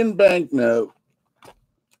Canadian banknote,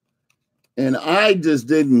 and I just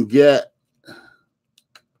didn't get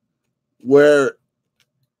where.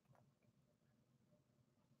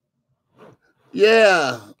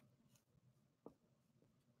 Yeah.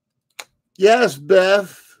 Yes,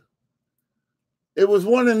 Beth. It was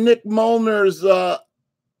one of Nick Molnar's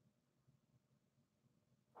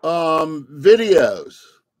videos.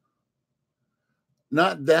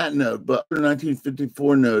 Not that note, but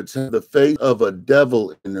 1954 notes had the face of a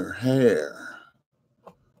devil in her hair.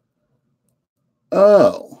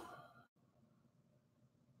 Oh.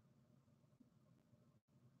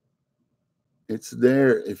 It's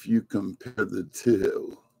there if you compare the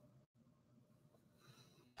two.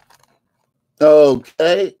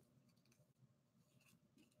 Okay.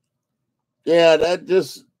 Yeah, that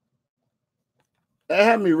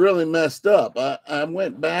had me really messed up. I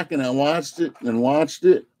went back and I watched it, and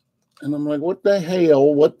I'm like, what the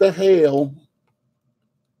hell? What the hell?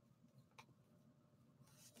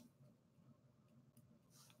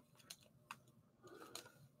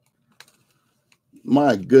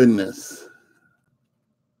 My goodness.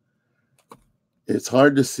 It's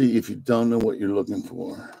hard to see if you don't know what you're looking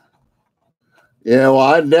for. Yeah, well,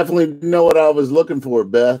 I definitely didn't know what I was looking for,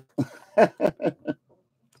 Beth. I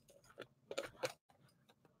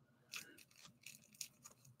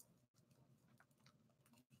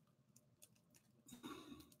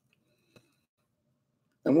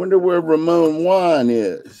wonder where Ramon Juan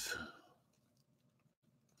is.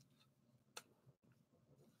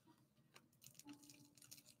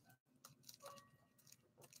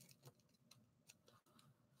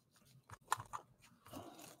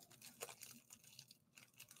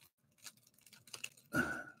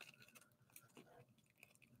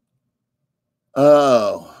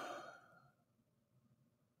 Oh,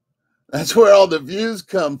 that's where all the views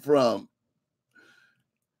come from.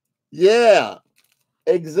 Yeah,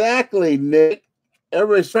 exactly, Nick.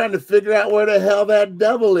 Everybody's trying to figure out where the hell that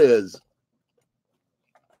devil is.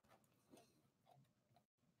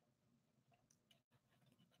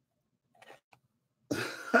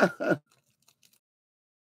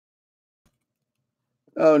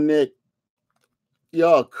 Oh, Nick,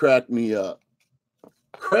 y'all crack me up.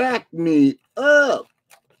 Crack me up.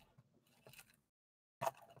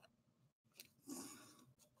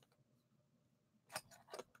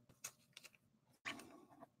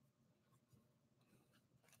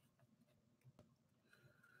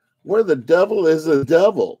 Where the devil is a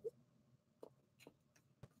devil.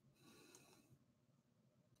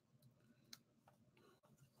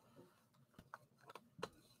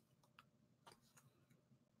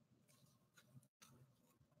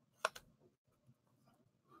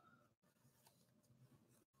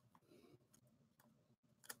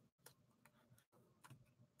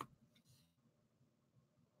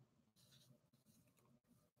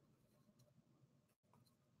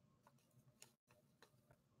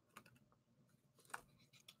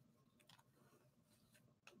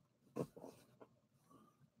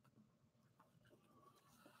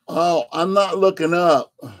 Oh, I'm not looking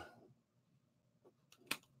up.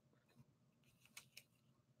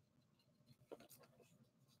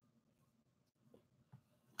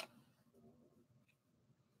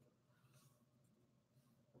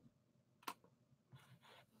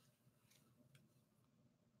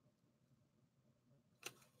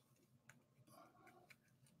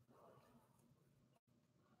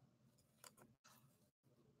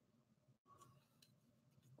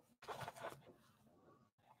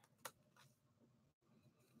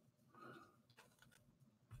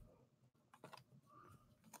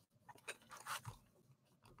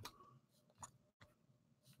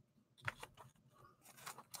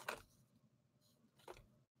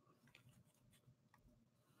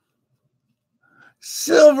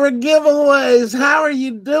 Silver giveaways. How are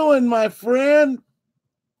you doing, my friend?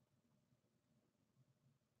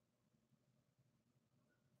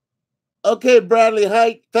 Okay, Bradley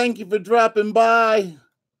Height, thank you for dropping by.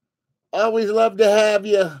 Always love to have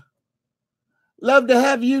you. Love to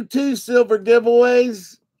have you too, silver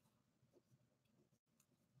giveaways.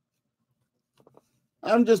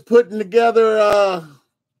 I'm just putting together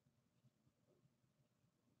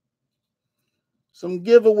some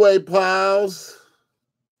giveaway piles.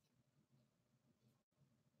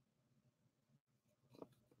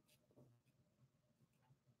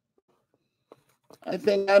 I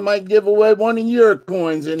think I might give away one of your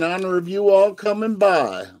coins in honor of you all coming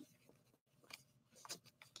by.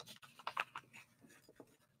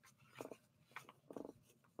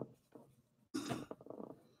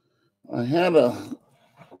 I had a,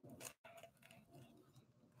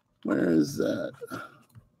 where is that?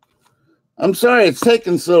 I'm sorry it's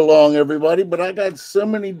taking so long, everybody, but I got so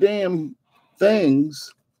many damn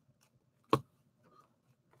things.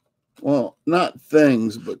 Well, not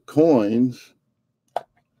things, but coins.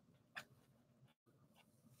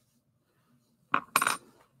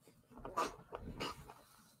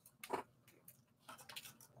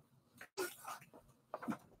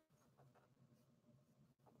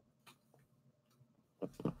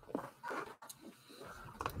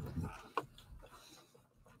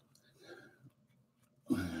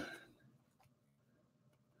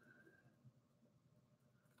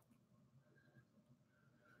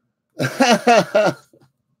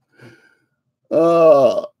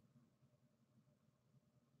 Oh,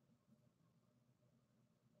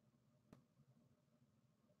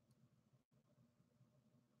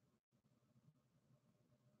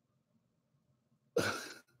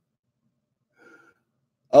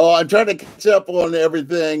 oh, I'm trying to catch up on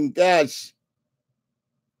everything. Gosh,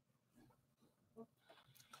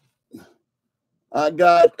 I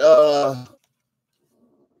got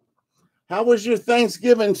how was your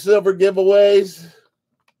Thanksgiving, silver giveaways?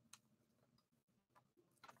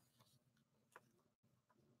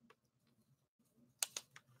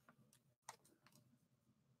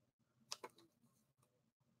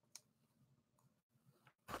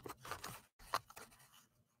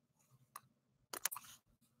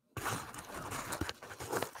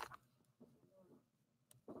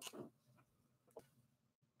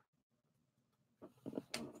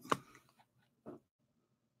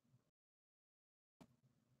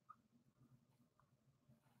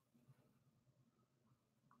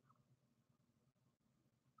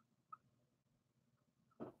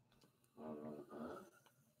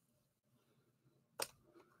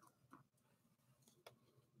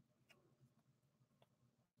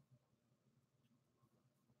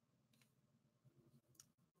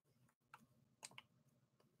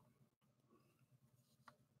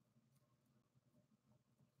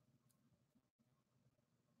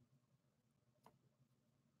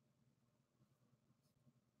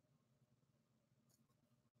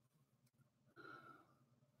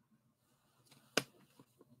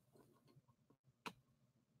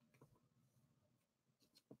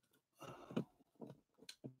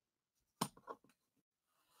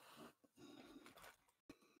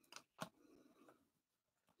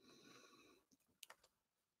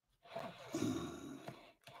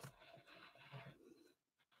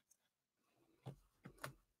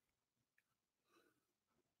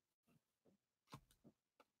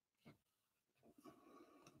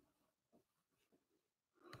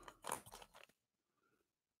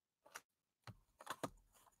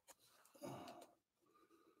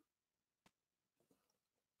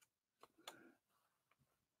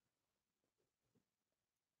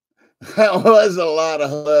 That was a lot of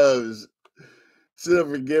hellos,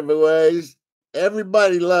 silver giveaways.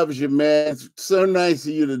 Everybody loves you, man. It's so nice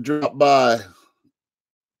of you to drop by.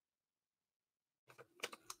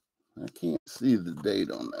 I can't see the date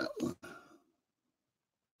on that one.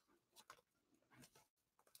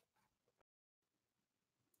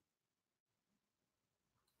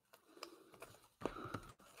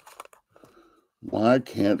 Why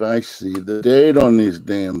can't I see the date on these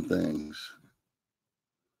damn things?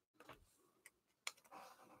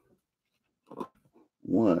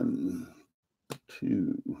 One,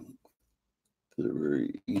 two,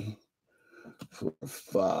 three, four,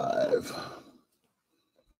 five.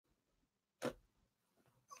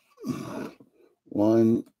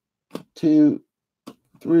 One, two,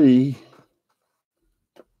 three.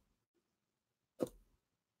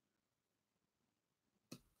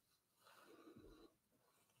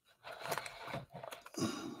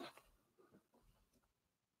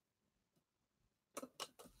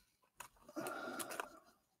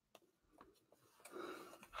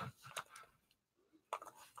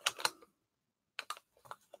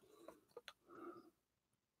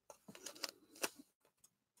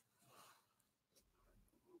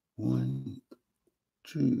 One,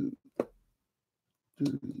 two,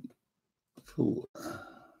 three, four.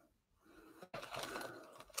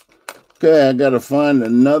 Okay, I got to find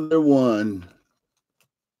another one.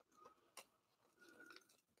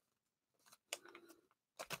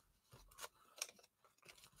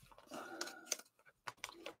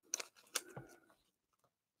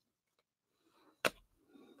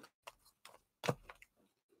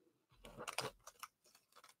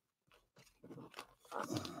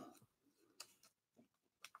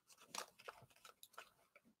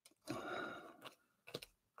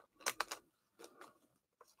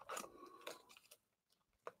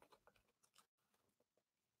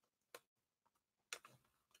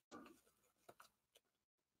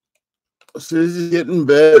 So this is getting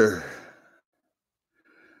better.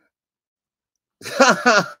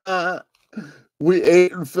 We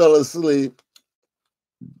ate and fell asleep.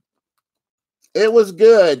 It was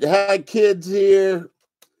good. Had kids here.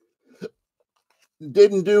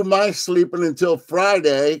 Didn't do my sleeping until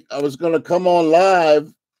Friday. I was going to come on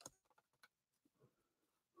live,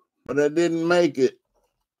 but I didn't make it.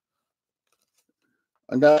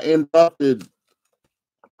 I got interrupted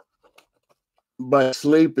by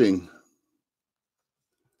sleeping.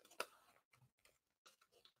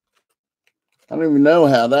 I don't even know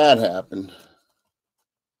how that happened.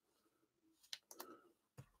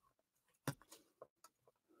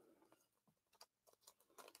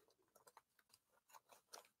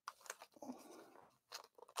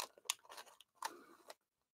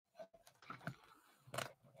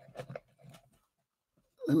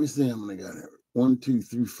 Let me see how many I got here. 1, 2,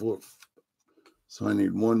 3, 4. So I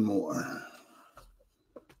need one more.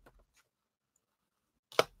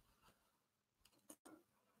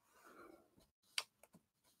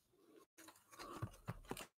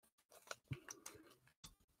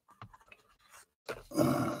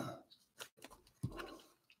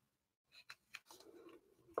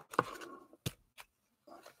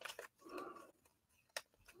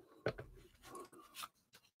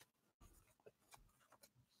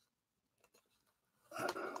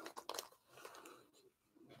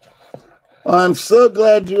 I'm so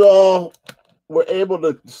glad you all were able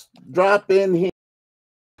to drop in here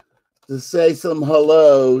to say some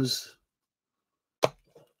hellos.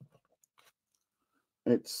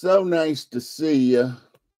 It's so nice to see you.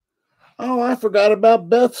 Oh, I forgot about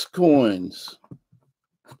Beth's coins.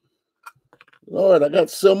 Lord, I got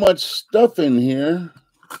so much stuff in here.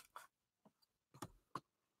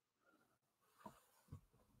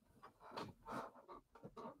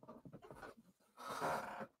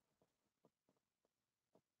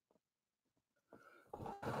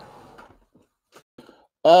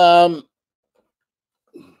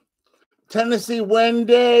 Tennessee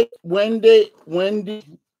Wendy.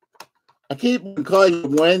 I keep calling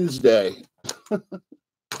you Wednesday.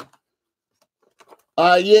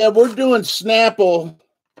 Yeah, we're doing Snapple.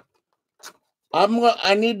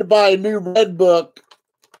 I need to buy a new red book.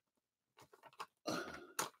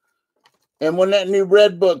 And when that new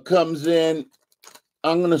red book comes in,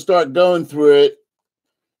 I'm going to start going through it.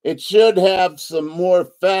 It should have some more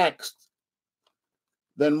facts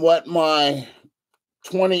than what my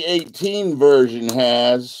 2018 version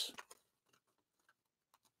has.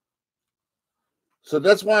 So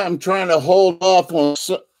that's why I'm trying to hold off on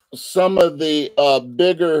some of the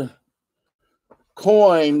bigger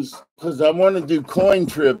coins, because I want to do coin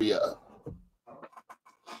trivia.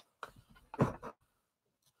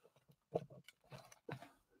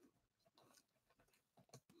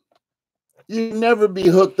 You never be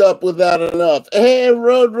hooked up without enough. Hey,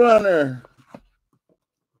 Roadrunner.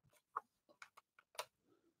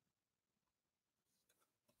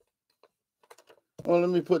 Well, let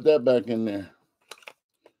me put that back in there.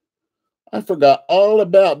 I forgot all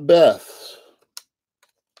about Beth.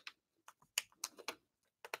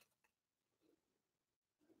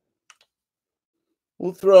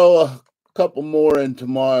 We'll throw a couple more in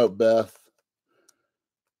tomorrow, Beth.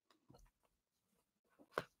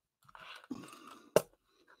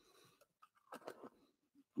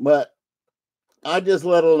 But I just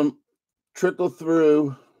let them trickle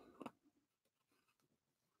through.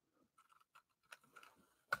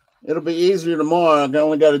 It'll be easier tomorrow. I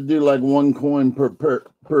only got to do like one coin per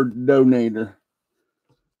donator.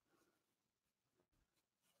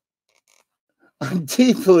 I'm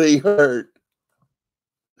deeply hurt.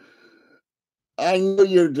 I know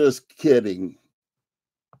you're just kidding.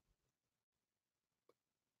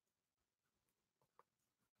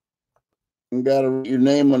 You got to write your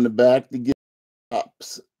name on the back to get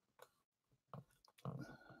ups.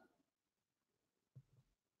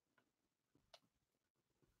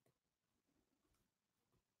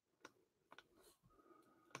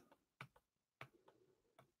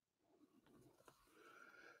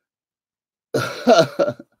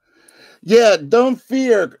 Yeah, don't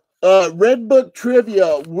fear. Red Book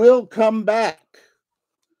Trivia will come back.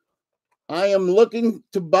 I am looking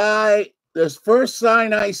to buy this first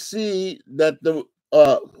sign I see that the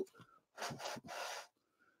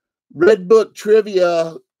Red Book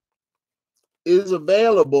Trivia is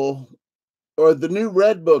available, or the new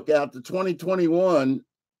Red Book out to 2021,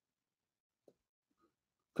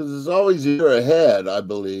 because it's always a year ahead, I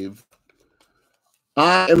believe.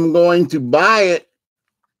 I am going to buy it,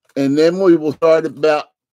 and then we will start about.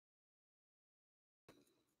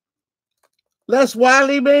 Les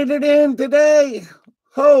Wiley made it in today.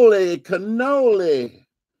 Holy cannoli.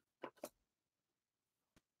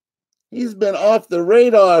 He's been off the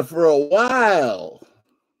radar for a while.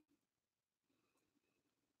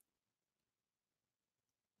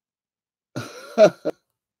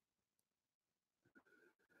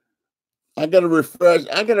 I gotta refresh.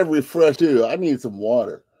 I gotta refresh too. I need some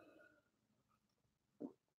water.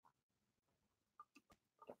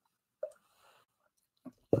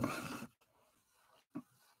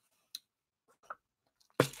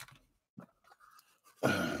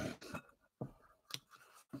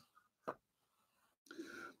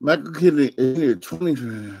 Michael Kidd in here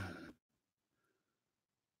 20.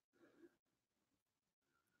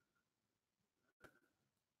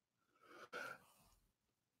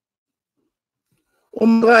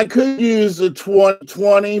 Well, I could use the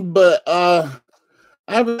 2020, but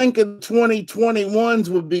I'm thinking 2021s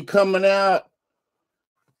would be coming out,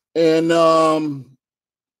 and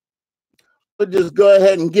would just go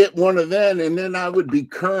ahead and get one of them, and then I would be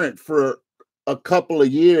current for a couple of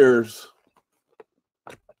years.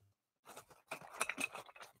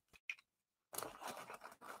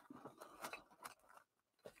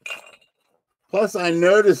 Plus, I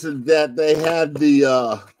noticed that they had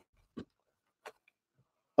the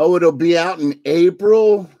oh, it'll be out in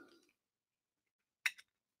April.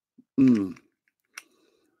 All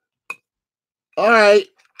right.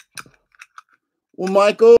 Well,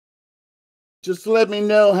 Michael, just let me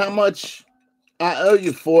know how much I owe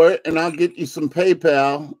you for it, and I'll get you some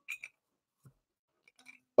PayPal.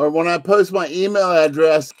 Or when I post my email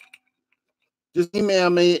address, just email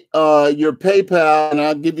me your PayPal, and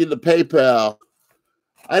I'll give you the PayPal.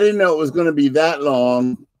 I didn't know it was going to be that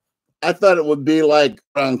long. I thought it would be like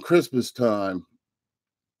around Christmas time.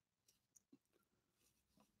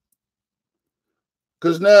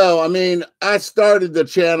 Because no, I mean, I started the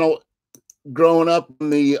channel growing up in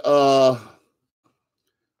the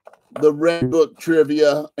Red Book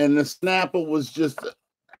Trivia, and the Snapple was just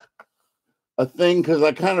a thing because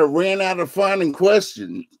I kind of ran out of finding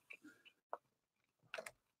questions.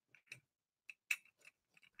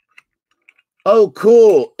 Oh,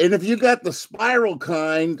 cool. And if you got the spiral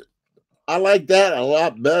kind, I like that a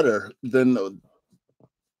lot better than the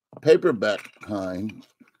paperback kind.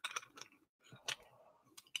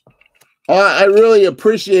 I really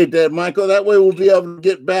appreciate that, Michael. That way we'll be able to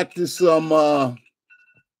get back to some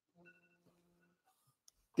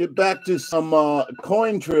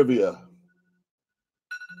coin trivia.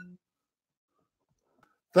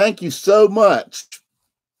 Thank you so much.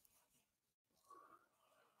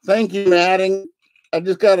 Thank you, Madding. I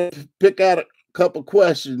just got to pick out a couple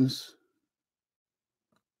questions.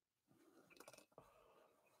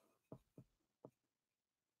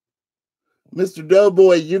 Mr.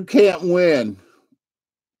 Doughboy, you can't win.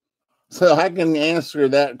 So I can answer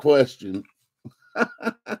that question.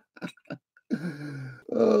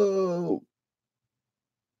 Oh.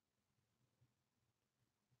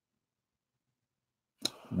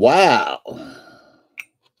 Wow.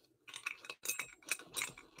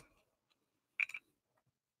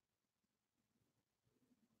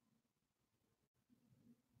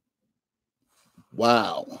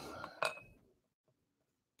 Wow.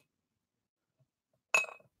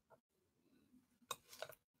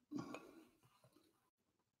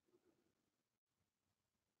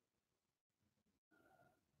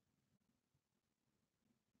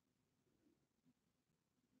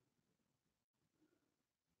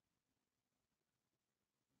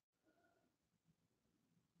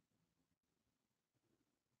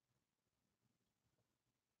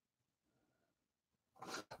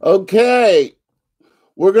 Okay.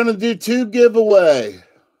 We're going to do 2 giveaway.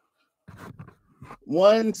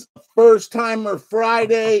 One's First Timer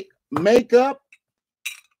Friday makeup.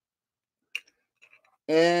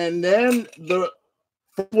 And then the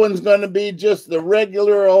first one's going to be just the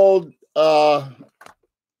regular old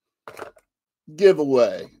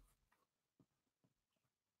giveaway.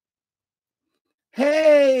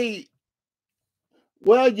 Hey,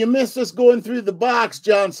 well, you missed us going through the box,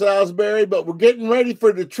 John Salisbury, but we're getting ready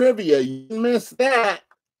for the trivia. You missed that.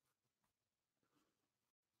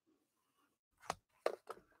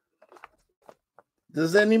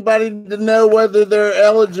 Does anybody know whether they're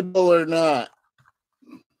eligible or not?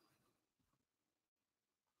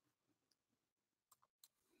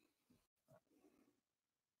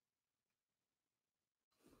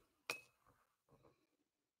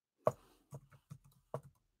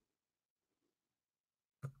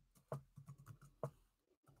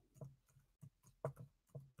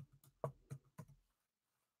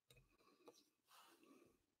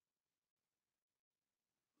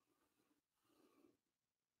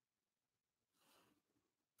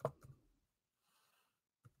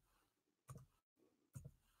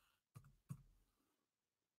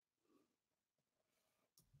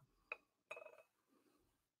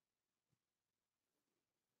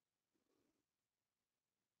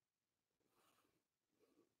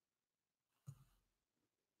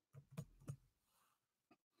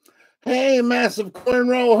 Hey, massive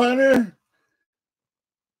cornrow hunter.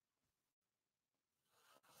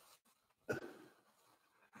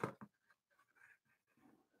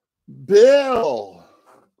 Bill.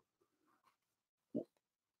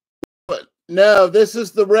 But no, this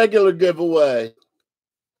is the regular giveaway.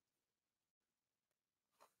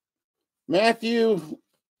 Matthew,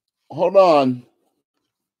 hold on.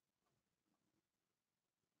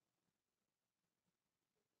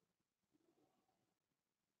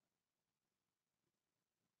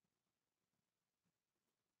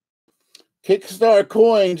 Kickstarter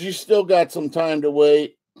coins, you still got some time to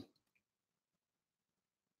wait.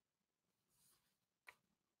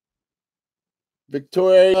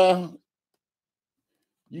 Victoria,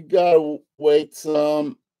 you gotta wait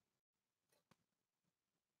some.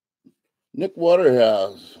 Nick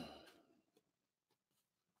Waterhouse.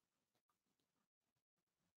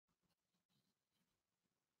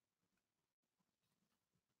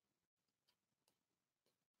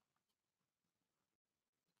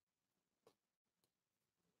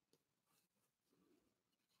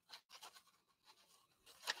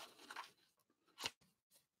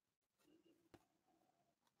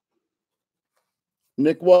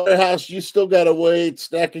 Nick Waterhouse, you still gotta wait.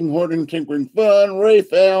 Stacking, Hoarding, Tinkering Fun. Ray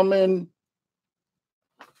Fallman.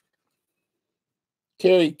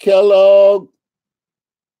 Terry Kellogg.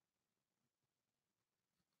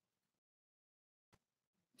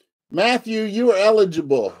 Matthew, you are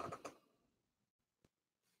eligible.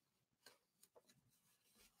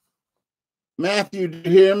 Matthew, do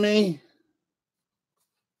you hear me?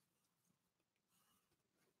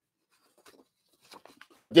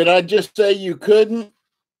 Did I just say you couldn't?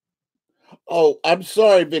 Oh, I'm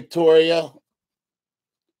sorry, Victoria.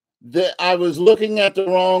 I was looking at the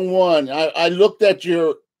wrong one. I looked at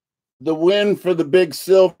the win for the big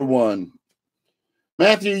silver one.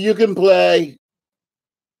 Matthew, you can play.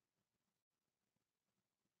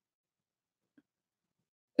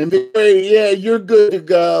 And Victoria, yeah, you're good to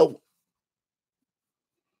go.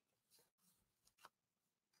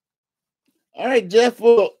 All right, Jeff,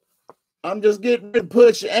 well, I'm just getting ready to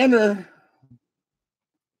push enter.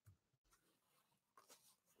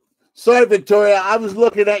 Sorry, Victoria, I was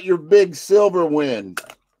looking at your big silver win.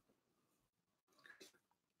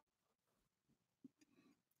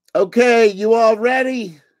 Okay, you all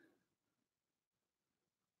ready?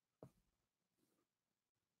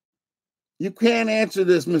 You can't answer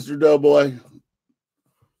this, Mr. Doughboy.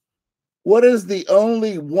 What is the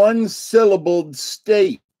only one-syllabled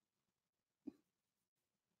state?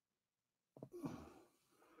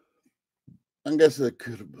 I guess that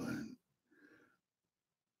could have been.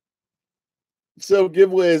 So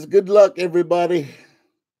giveaways. Good luck, everybody.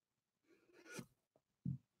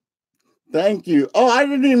 Thank you. Oh, I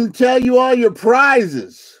didn't even tell you all your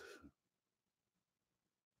prizes.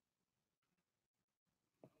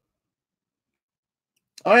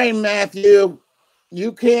 All right, Matthew,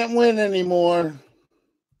 you can't win anymore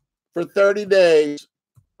for 30 days.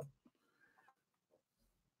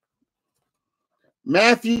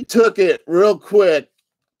 Matthew took it real quick.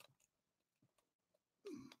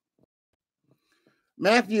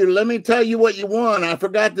 Matthew, let me tell you what you won. I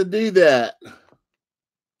forgot to do that.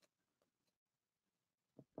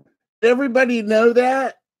 Did everybody know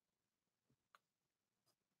that?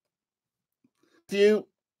 Matthew.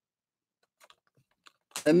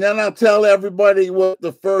 And then I'll tell everybody what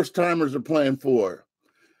the first timers are playing for.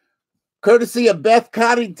 Courtesy of Beth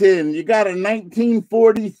Coddington, you got a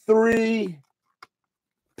 1943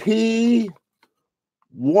 P.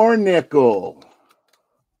 Warnickel.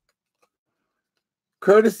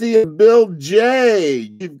 Courtesy of Bill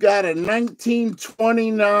J, you've got a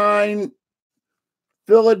 1929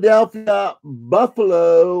 Philadelphia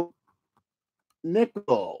Buffalo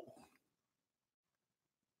nickel.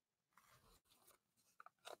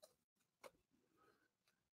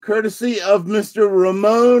 courtesy of Mr.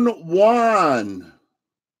 Ramon Juan.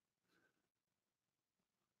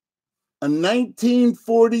 A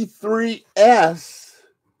 1943 S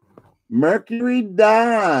Mercury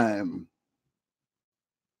dime.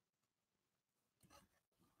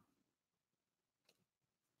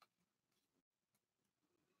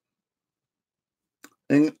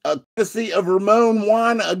 And a courtesy of Ramon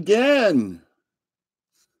Juan again.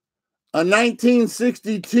 A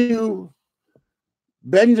 1962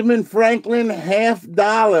 Benjamin Franklin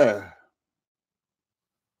 $50.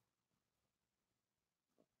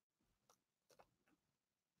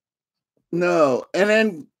 No. And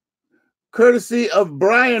then courtesy of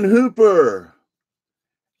Brian Hooper,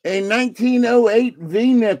 a 1908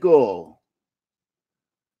 V-nickel.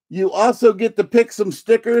 You also get to pick some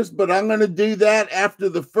stickers, but I'm going to do that after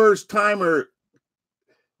the first timer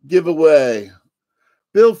giveaway.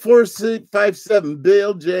 Bill 4657,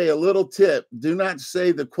 Bill J, a little tip. Do not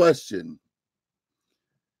say the question.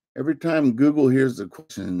 Every time Google hears the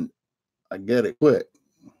question, I get it quick.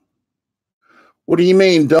 What do you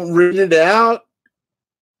mean? Don't read it out?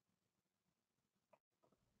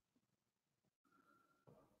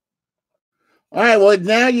 All right, well,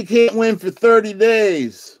 now you can't win for 30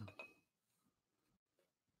 days.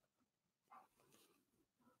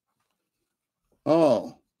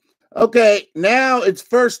 Oh, okay. Now it's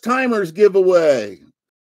first timers giveaway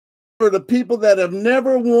for the people that have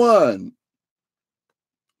never won.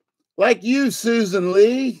 Like you, Susan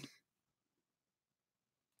Lee.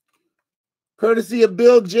 Courtesy of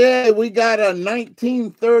Bill J, we got a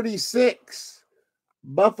 1936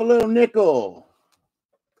 Buffalo nickel.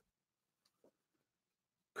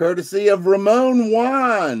 Courtesy of Ramon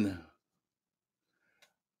Juan,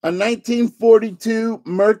 a 1942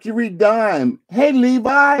 Mercury dime. Hey,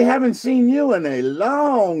 Levi, haven't seen you in a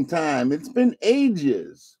long time. It's been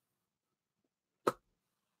ages.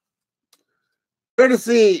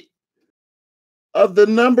 Courtesy of the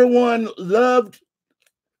 #1 loved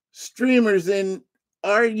streamers in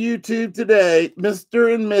our YouTube today,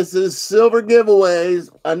 Mr. and Mrs. Silver Giveaways,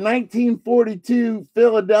 a 1942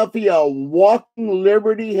 Philadelphia Walking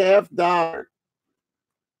Liberty $50.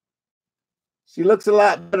 She looks a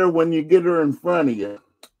lot better when you get her in front of you.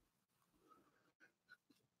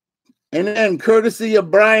 And then courtesy of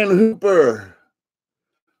Brian Hooper.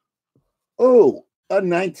 Oh, a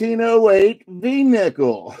 1908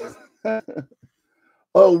 V-nickel.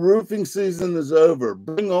 Oh, roofing season is over.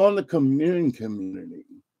 Bring on the community.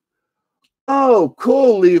 Oh,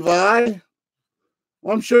 cool, Levi.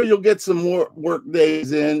 Well, I'm sure you'll get some more work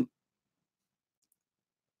days in.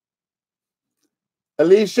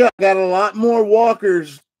 Alicia, I got a lot more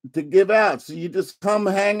walkers to give out. So you just come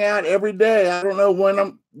hang out every day. I don't know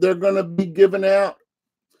when they're going to be given out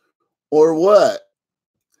or what.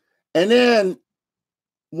 And then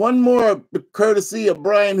one more courtesy of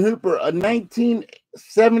Brian Hooper, a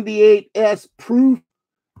 1978 S Proof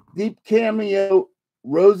Deep Cameo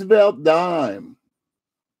Roosevelt dime.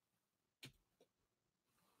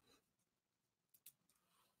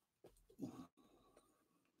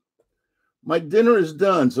 My dinner is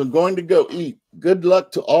done, so I'm going to go eat. Good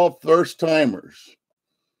luck to all first timers.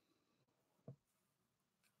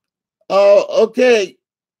 Oh, okay.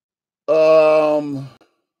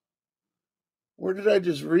 Where did I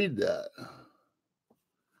just read that?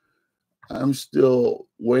 I'm still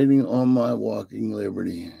waiting on my walking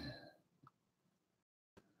liberty.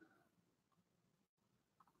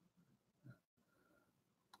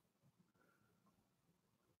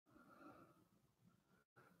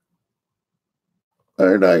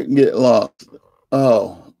 Where did I get lost?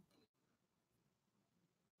 Oh.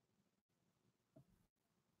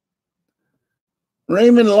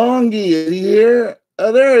 Raymond Longy, is he here?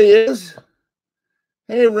 Oh, there he is.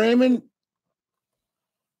 Hey, Raymond.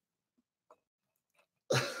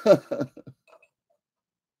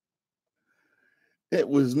 It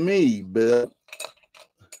was me, Bill.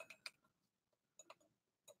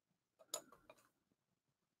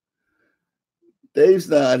 Dave's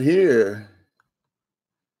not here.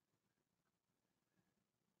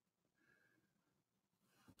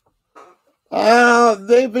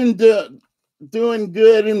 They've been doing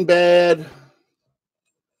good and bad.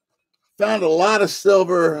 Found a lot of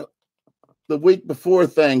silver the week before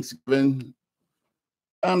Thanksgiving.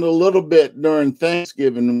 Found a little bit during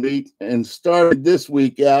Thanksgiving week and started this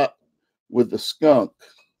week out with a skunk.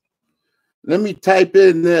 Let me type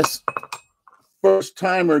in this first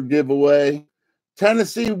timer giveaway.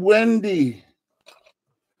 Tennessee Wendy.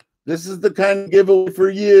 This is the kind of giveaway for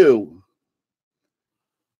you.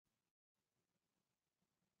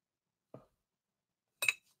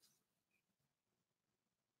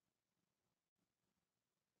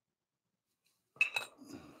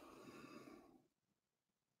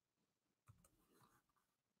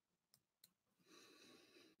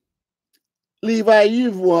 Levi,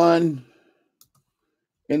 you've won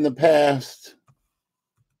in the past.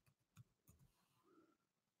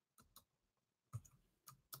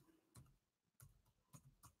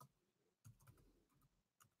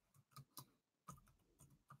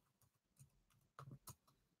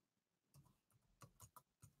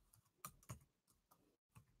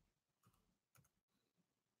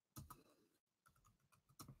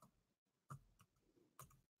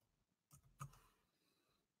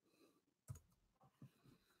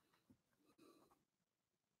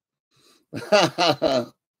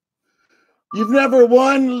 You've never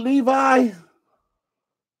won, Levi?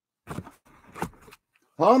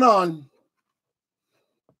 Hold on.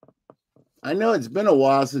 I know it's been a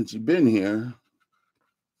while since you've been here.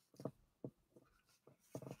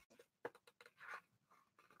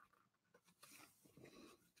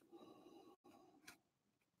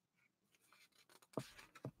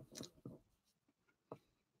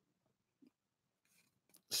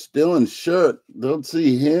 Still in shirt. Don't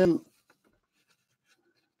see him.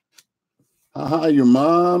 Haha, your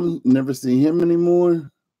mom. Never see him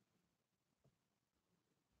anymore.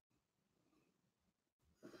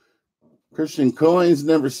 Christian Coins.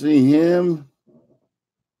 Never see him.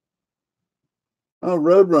 Oh,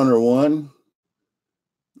 Roadrunner won.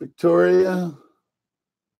 Victoria.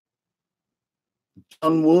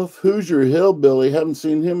 John Wolf. Hoosier Hillbilly. Haven't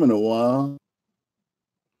seen him in a while.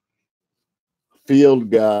 Field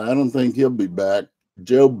guy. I don't think he'll be back.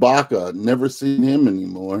 Joe Baca. Never seen him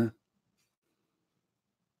anymore.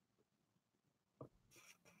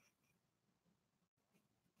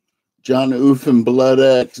 John Uffen, Blood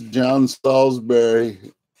X, John Salisbury.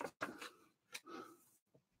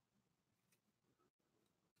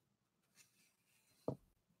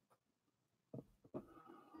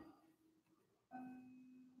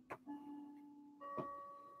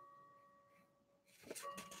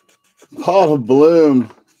 Paul Bloom.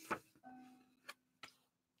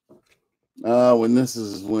 When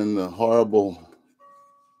the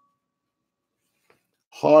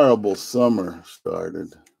horrible summer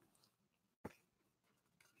started.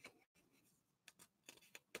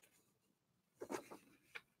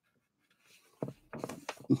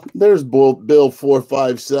 There's Bill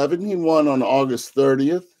 457. He won on August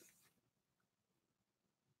 30th.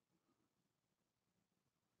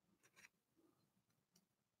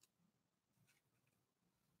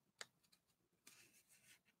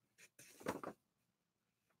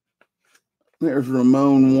 There's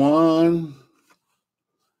Ramon Juan.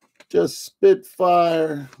 Just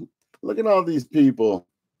Spitfire. Look at all these people.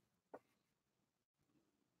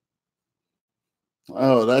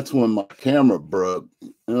 Oh, that's when my camera broke.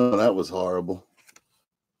 Oh, that was horrible.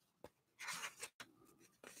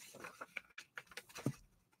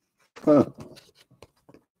 Huh.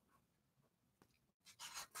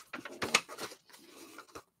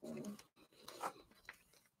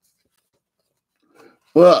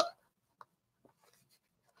 Well,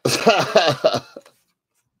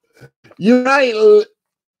 you're right.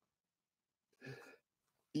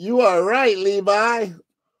 You are right, Levi.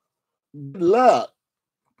 Good luck.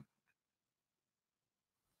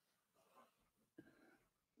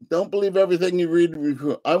 Don't believe everything you read.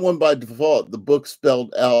 I won by default. The book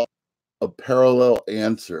spelled out a parallel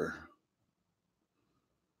answer.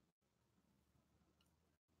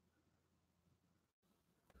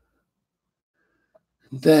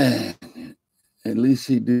 Dang. At least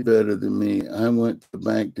he did better than me. I went to the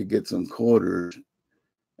bank to get some quarters,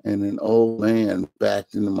 and an old man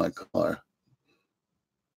backed into my car.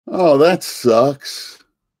 Oh, that sucks.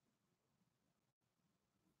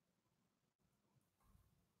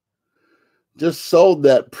 Just sold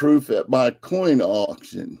that proof at my coin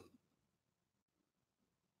auction.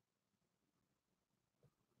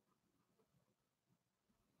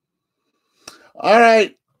 All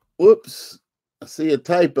right. Whoops. I see a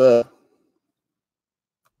typo.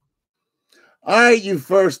 All right, you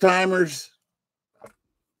first timers.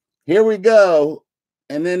 Here we go.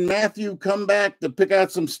 And then Matthew, come back to pick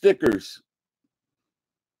out some stickers.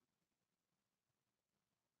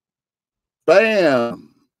 Bam.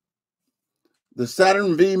 The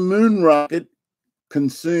Saturn V moon rocket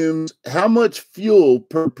consumes how much fuel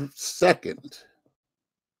per second?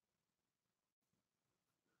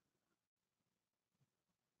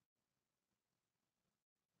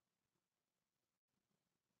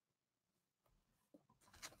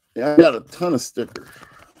 Yeah, I got a ton of stickers.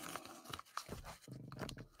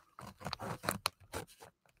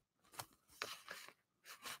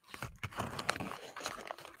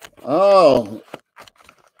 Oh,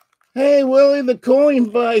 hey, Willie the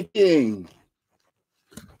Coin Viking.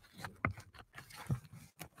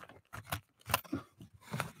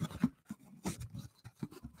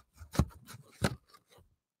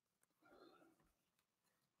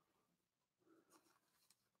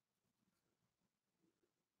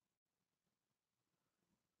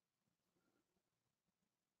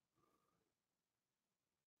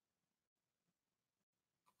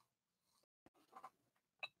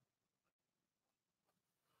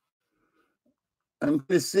 I'm going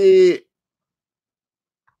to see.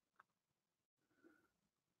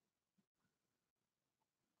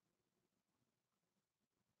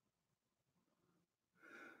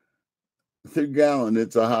 Per gallon,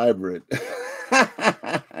 it's a hybrid.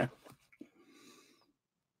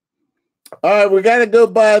 All right, we got to go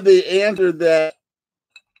by the answer that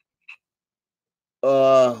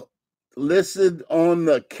listed on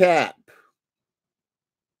the cap.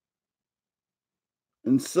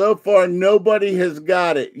 And so far, nobody has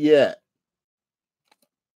got it yet.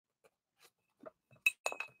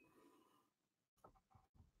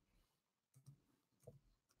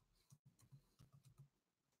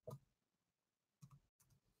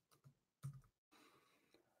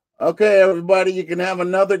 Okay, everybody, you can have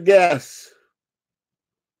another guess.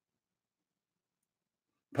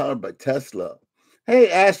 Powered by Tesla.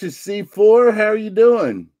 Hey, Ashes C4, how are you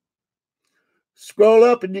doing? Scroll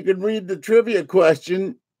up and you can read the trivia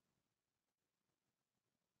question.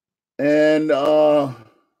 And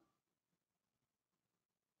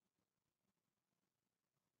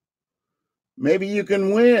maybe you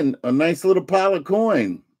can win a nice little pile of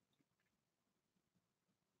coin.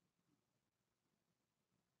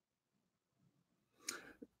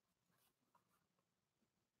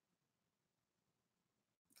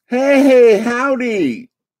 Hey, howdy.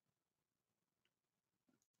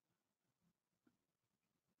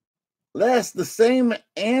 Les, the same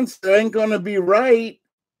answer ain't going to be right.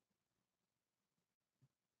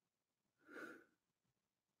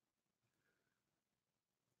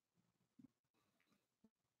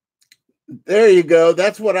 There you go.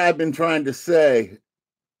 That's what I've been trying to say.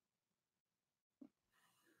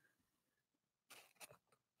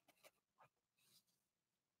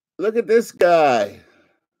 Look at this guy.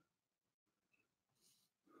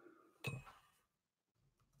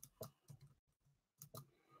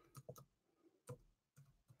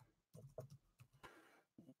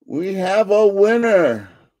 We have a winner.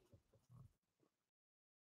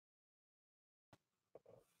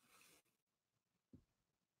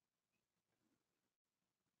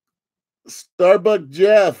 Starbuck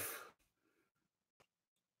Jeff.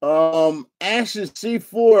 Ashes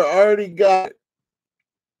C4 already got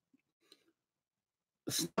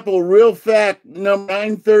Snapple real fact number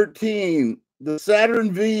 913. The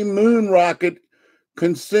Saturn V moon rocket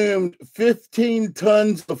consumed 15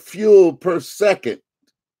 tons of fuel per second.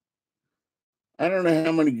 I don't know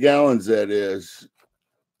how many gallons that is.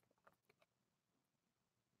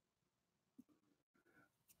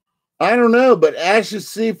 I don't know, but Ashes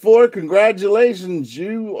C4, congratulations.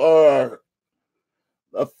 You are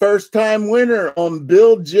a first-time winner on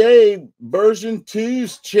Bill J version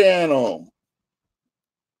 2's channel.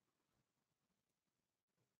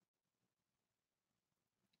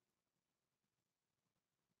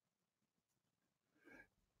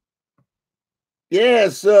 Yeah,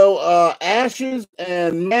 so Ashes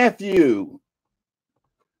and Matthew,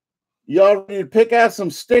 y'all ready to pick out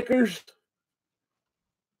some stickers?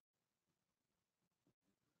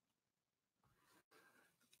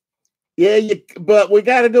 Yeah, but we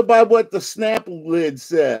got to go by what the Snapple lid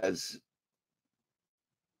says.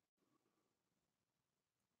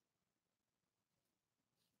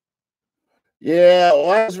 Yeah,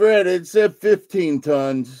 well, I was read it said 15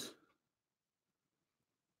 tons.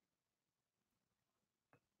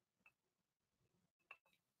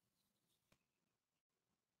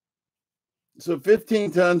 So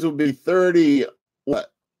 15 tons will be 30,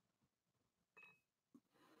 what?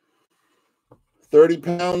 30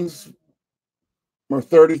 pounds or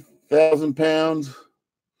 30,000 pounds?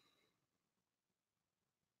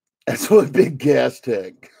 That's what big gas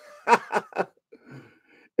tank.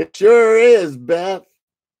 It sure is, Beth.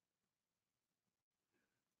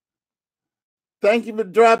 Thank you for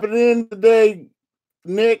dropping in today,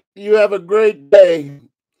 Nick. You have a great day.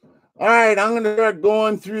 All right, I'm going to start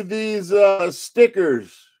going through these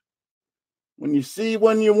stickers. When you see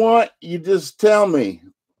one you want, you just tell me.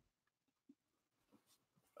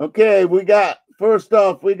 Okay, first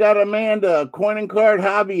off, we got Amanda, coin and card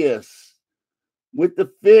hobbyist with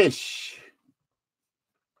the fish.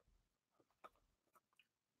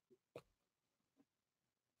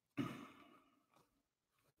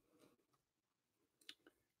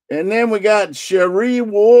 And then we got Cherie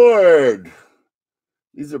Ward.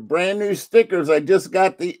 These are brand new stickers. I just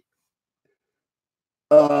got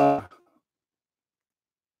got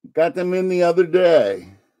them in the other day.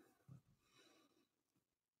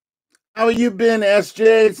 How you been,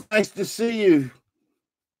 SJ? It's nice to see you.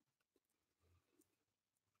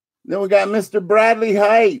 Then we got Mr. Bradley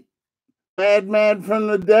Height, Madman from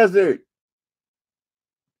the desert.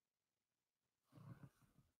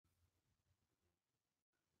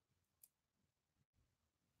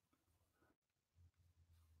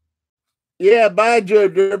 Yeah, bye, Joe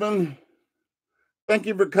Durbin. Thank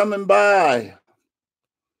you for coming by.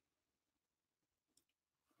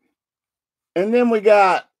 And then we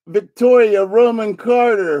got Victoria Roman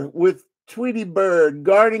Carter with Tweety Bird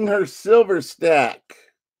guarding her silver stack.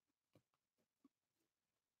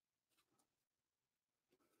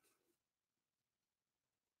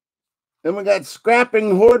 Then we got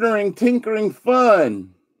Scrapping, Hoarding, Tinkering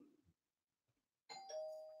Fun.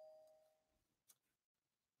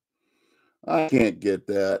 I can't get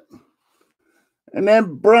that. And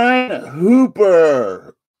then Brian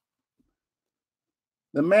Hooper,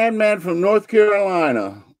 the madman from North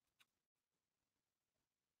Carolina.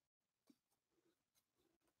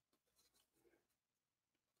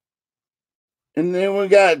 And then we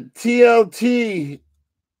got TLT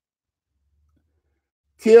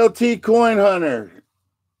Coin Hunter.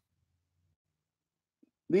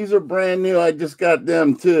 These are brand new. I just got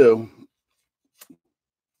them too.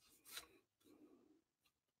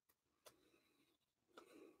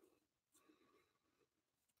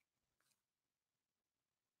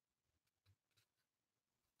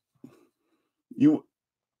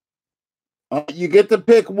 You get to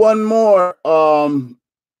pick one more.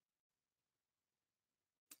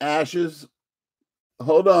 Ashes.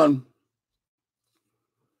 Hold on.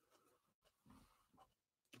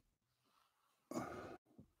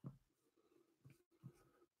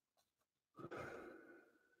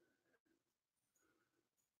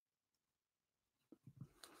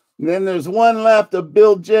 And then there's one left of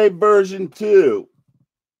Bill J version 2.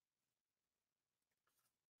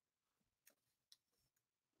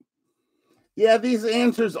 Yeah, these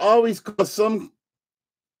answers always cause some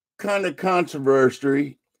kind of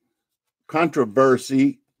controversy.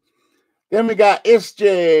 Then we got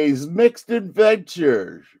SJ's Mixed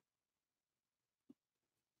Adventures.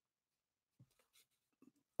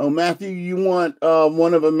 Oh, Matthew, you want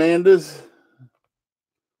one of Amanda's?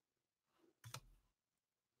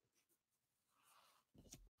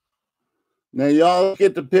 Now, y'all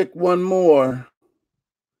get to pick one more.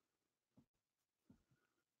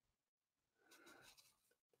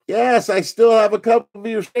 Yes, I still have a couple of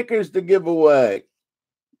your stickers to give away.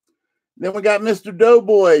 Then we got Mr.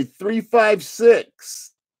 Doughboy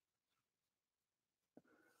 356.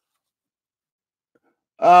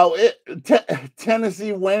 Oh,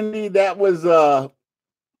 Tennessee Wendy, that was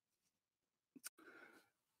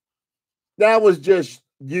just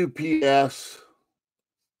UPS.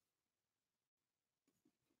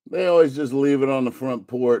 They always just leave it on the front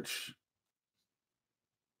porch.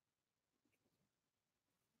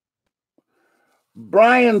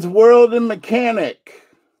 Brian's World and Mechanic.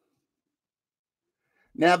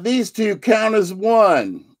 Now, these two count as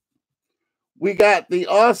one. We got the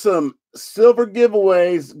awesome silver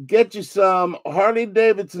giveaways. Get you some Harley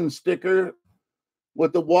Davidson sticker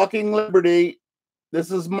with the Walking Liberty.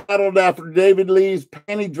 This is modeled after David Lee's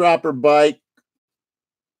panty dropper bike.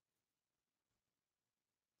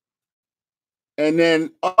 And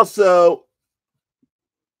then also,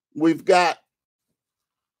 we've got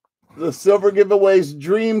the Silver Giveaways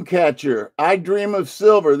Dream Catcher. I Dream of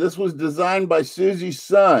Silver. This was designed by Susie's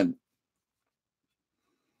son.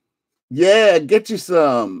 Yeah, get you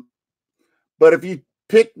some. But if you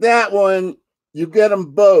pick that one, you get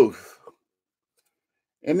them both.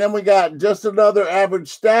 And then we got Just Another Average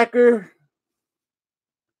Stacker.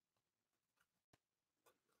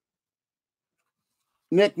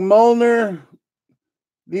 Nick Molnar.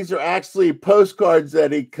 These are actually postcards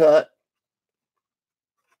that he cut.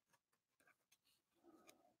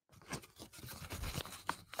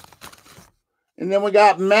 And then we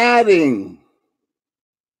got Matting,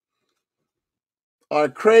 our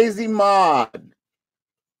crazy mod.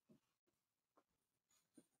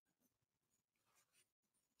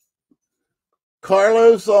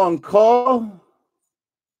 Carlos on Call.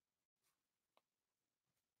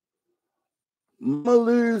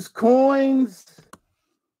 Maloo's Coins.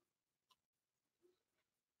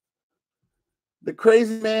 The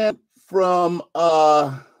crazy man from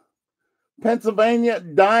Pennsylvania,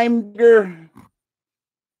 Dime Digger.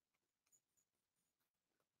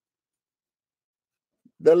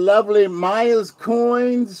 The lovely Maya's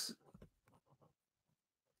Coins,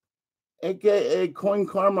 aka Coin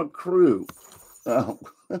Karma Crew. Oh.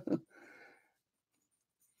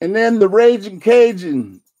 And then the Raging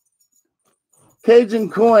Cajun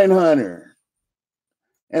Coin Hunter.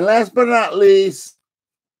 And last but not least,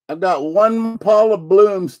 I've got one Paula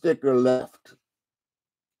Bloom sticker left.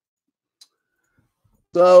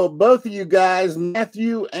 So both of you guys,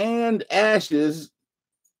 Matthew and Ashes,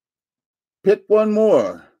 pick one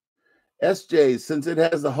more. SJ, since it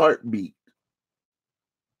has a heartbeat.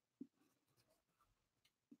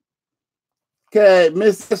 Okay,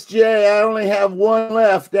 Miss SJ, I only have one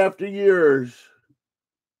left after yours.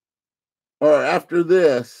 Or after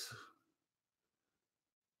this.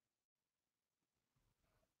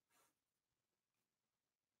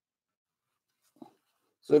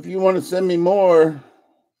 So if you want to send me more,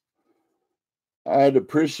 I'd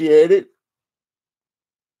appreciate it.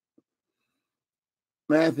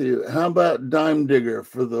 Matthew, how about Dime Digger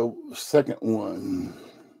for the second one?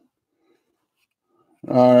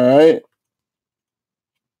 All right.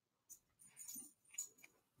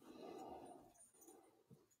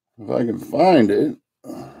 If I can find it.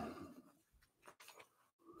 I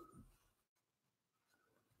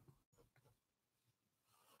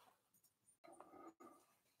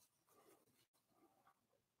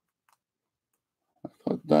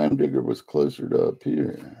thought Dime Digger was closer to up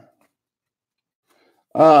here.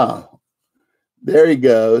 Ah, there he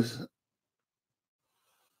goes.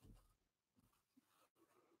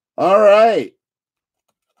 All right.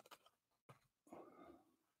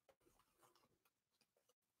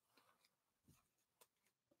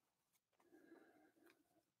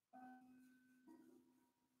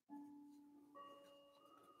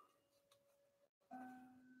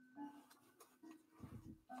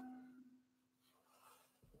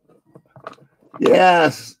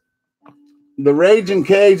 Yes. The Raging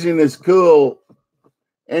Cajun is cool.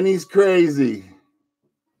 And he's crazy.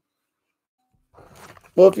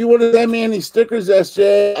 Well, if you want to send me any stickers,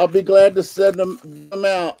 SJ, I'll be glad to send them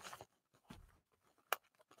out.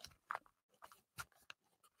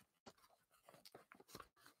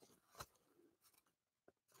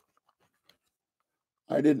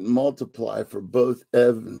 I didn't multiply for both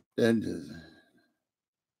edges.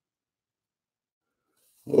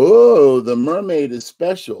 Oh, the mermaid is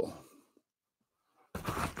special.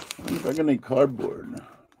 I wonder if I got any cardboard.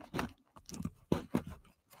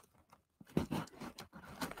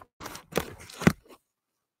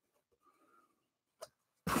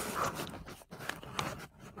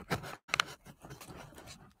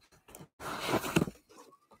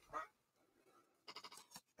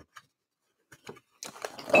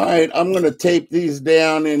 All right, I'm going to tape these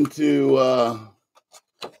down into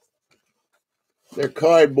their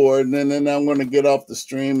cardboard, and then I'm going to get off the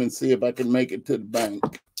stream and see if I can make it to the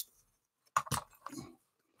bank.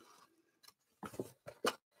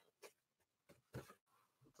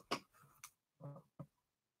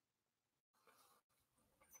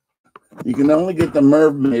 You can only get the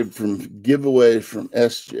mermaid from giveaways from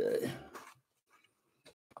SJ.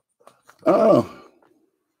 Oh,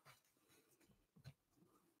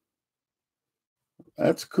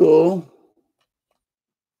 that's cool.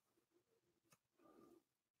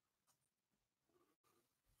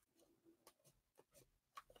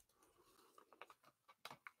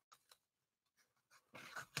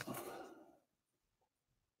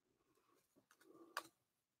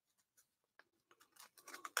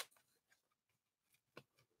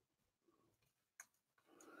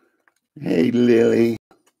 Hey, Lily.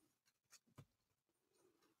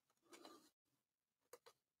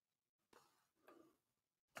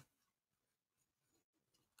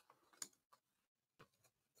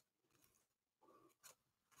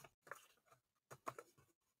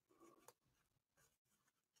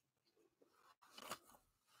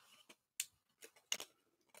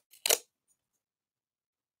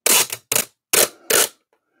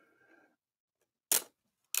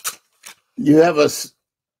 You have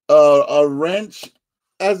a wrench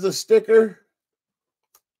as a sticker?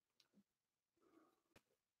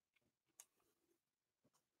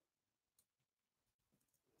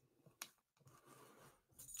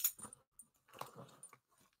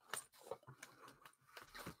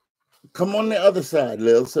 Come on the other side,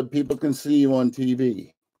 Lil, so people can see you on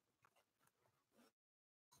TV.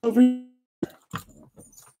 Over here.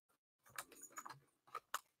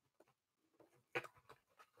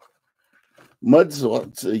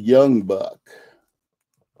 Mudsalt's a young buck.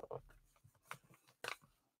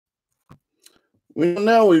 We don't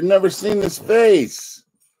know. We've never seen his face.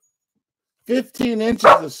 15 inches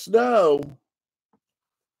of snow.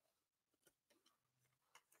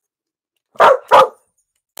 I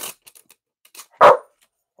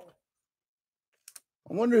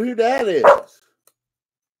wonder who that is.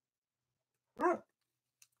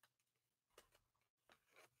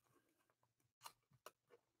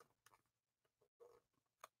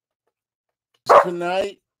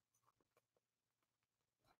 Tonight,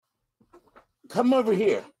 come over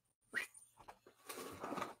here.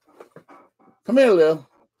 Come here, Lil.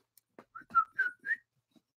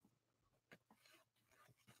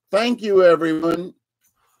 Thank you, everyone.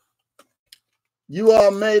 You all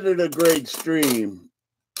made it a great stream.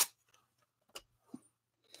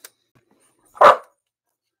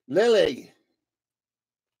 Lily.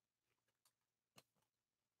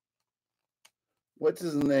 What's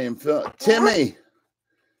his name? Timmy.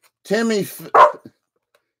 Timmy's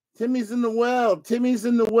in the well. Timmy's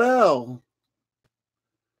in the well.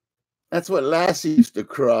 That's what Lassie used to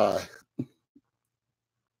cry.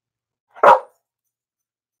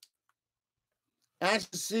 Ash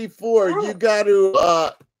C4, you got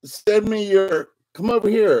to send me your. Come over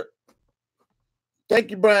here.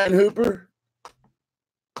 Thank you, Brian Hooper.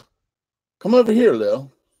 Come over here,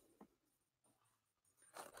 Lil.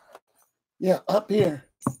 Yeah, up here.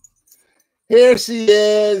 Here she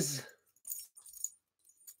is.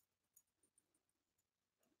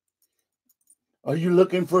 Are you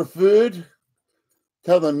looking for food?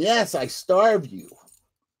 Tell them, yes, I starve you.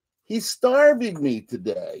 He's starving me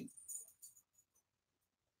today.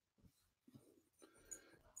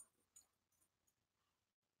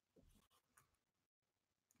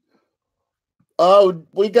 Oh,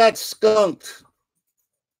 we got skunked.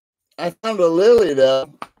 I found a lily,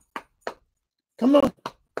 though. Come on.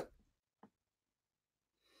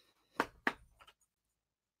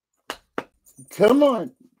 Come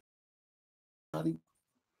on.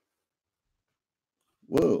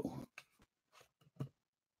 Whoa.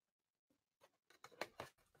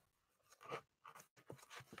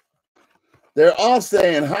 They're all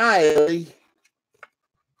saying hi, Ellie.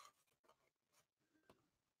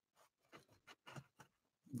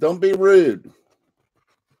 Don't be rude.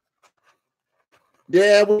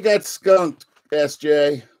 Yeah, we got skunked,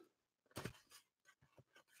 SJ.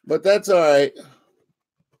 But that's all right.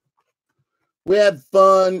 We had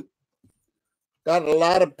fun. Got a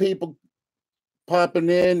lot of people popping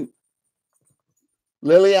in.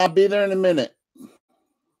 Lily, I'll be there in a minute.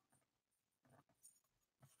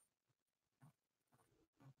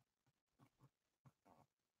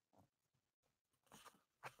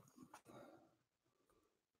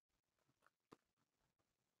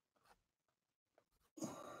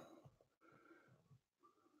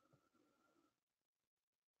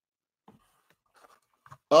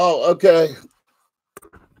 Oh, okay.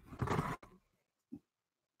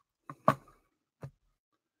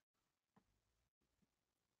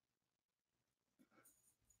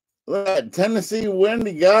 Look at Tennessee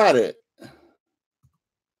Wendy got it.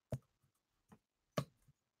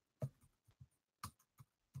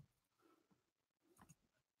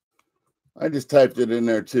 I just typed it in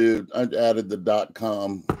there too. I added the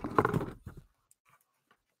 .com.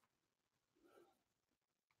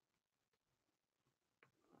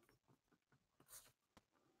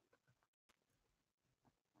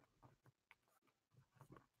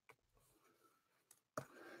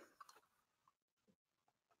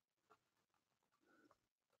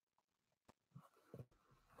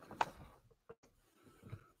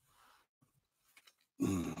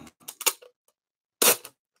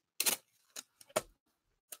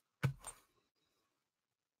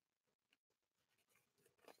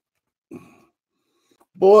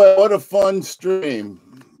 Boy, what a fun stream.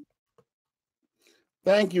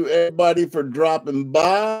 Thank you, everybody, for dropping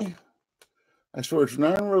by. I swear, it's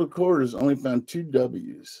 9 recorders, only found 2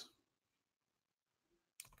 W's.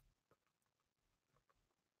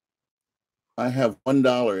 I have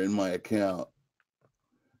 $1 in my account.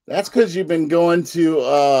 That's because you've been going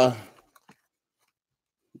to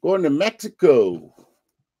Mexico.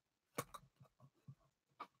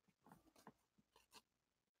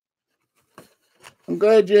 I'm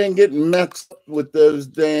glad you ain't getting mixed up with those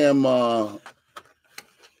damn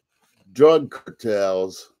drug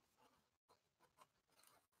cartels.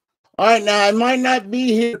 All right, now I might not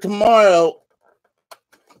be here tomorrow.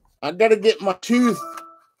 I got to get my tooth.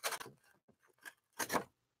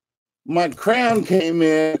 My crown came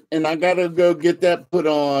in, and I got to go get that put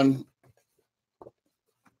on.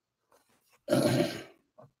 And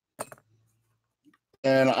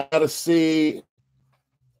I got to see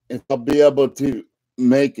if I'll be able to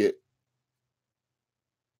make it.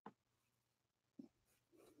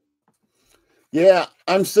 Yeah,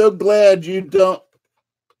 I'm so glad you don't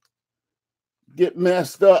get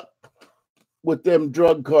messed up with them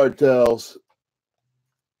drug cartels.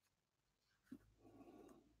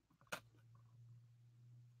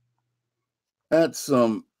 That's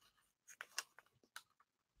some.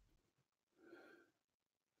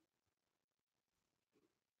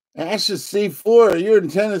 Ashes C4, you're in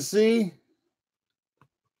Tennessee?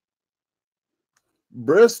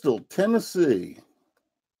 Bristol, Tennessee.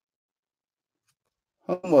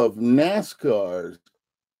 Home of NASCARs.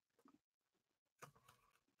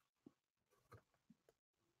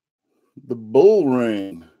 The Bull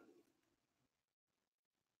Ring.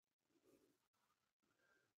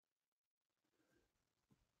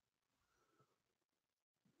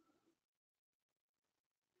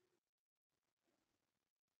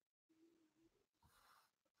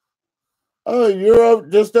 Oh, you're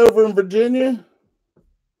just over in Virginia?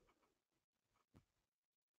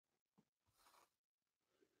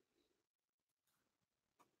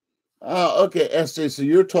 Oh, okay, SJ. So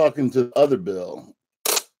you're talking to the other Bill.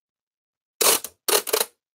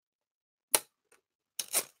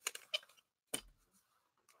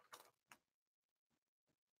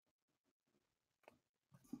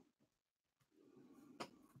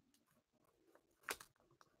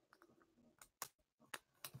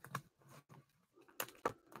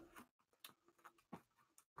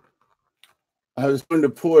 I was going to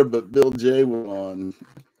pour, but Bill J was on.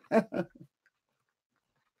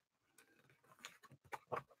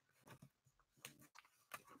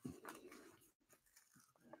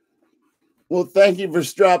 Well, thank you for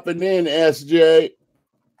dropping in, SJ.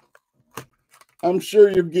 I'm sure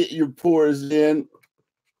you'll get your pours in.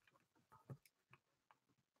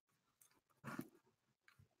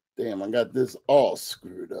 Damn, I got this all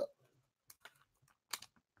screwed up.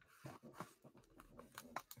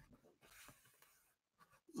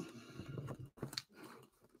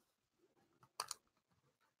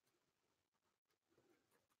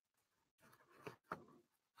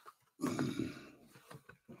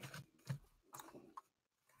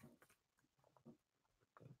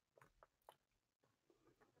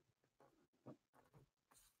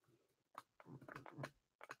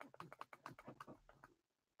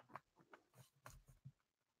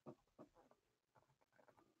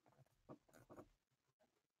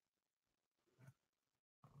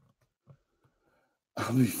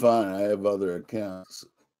 I'll be fine. I have other accounts.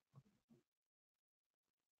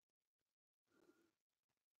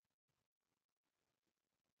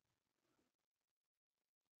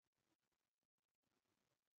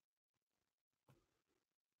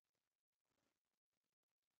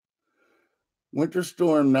 Winter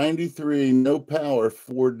storm 93, no power,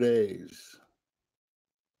 4 days.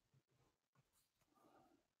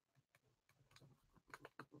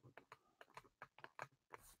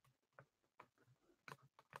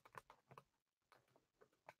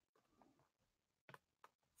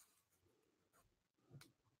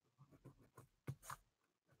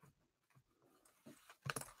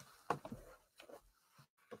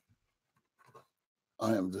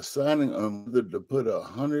 I am deciding on whether to put a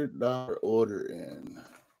 $100 order in.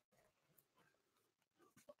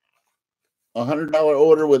 A $100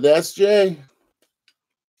 order with SJ?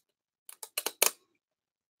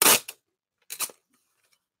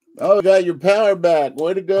 Oh, you got your power back.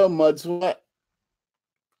 Way to go, Mud Sweat.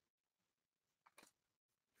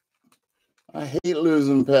 I hate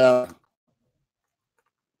losing power.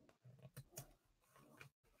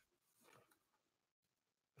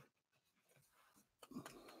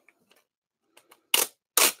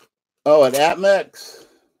 Oh, at Atmex?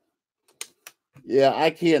 Yeah, I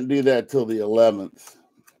can't do that till the 11th.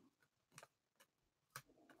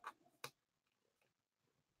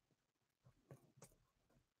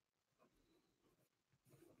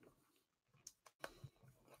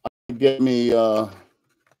 Get me that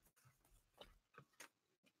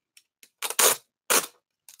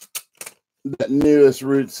newest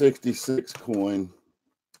Route 66 coin.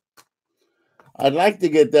 I'd like to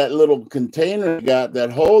get that little container I got that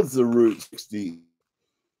holds the Route 60.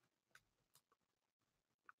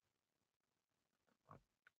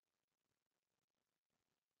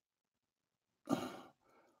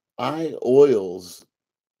 Oils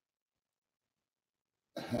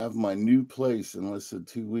have my new place in less than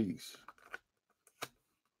 2 weeks.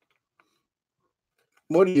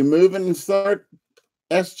 What are you moving and start,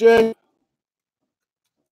 SJ?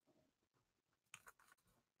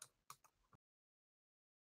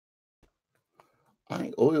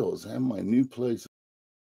 Oils have my new place.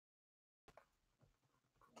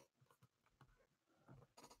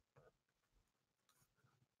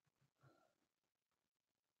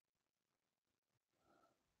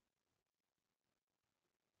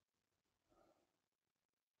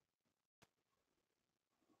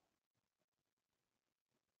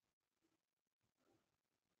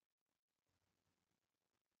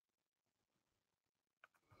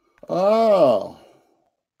 Oh,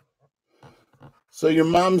 so your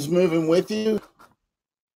mom's moving with you?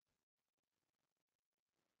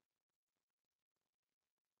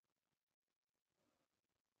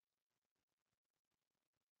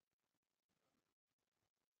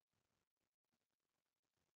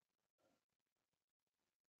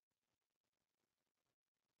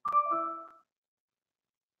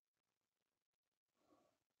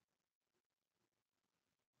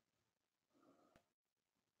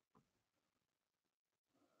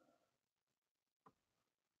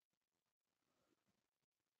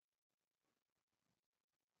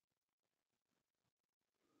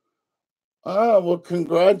 Oh, well,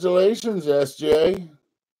 congratulations, SJ.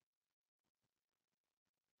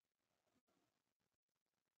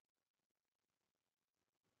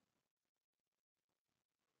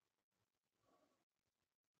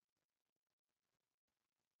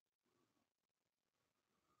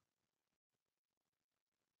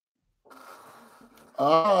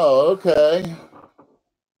 Oh, okay.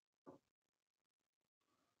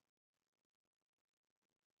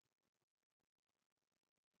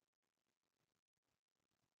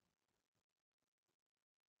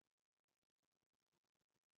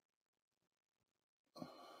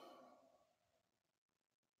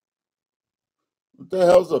 What the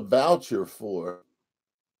hell's a voucher for?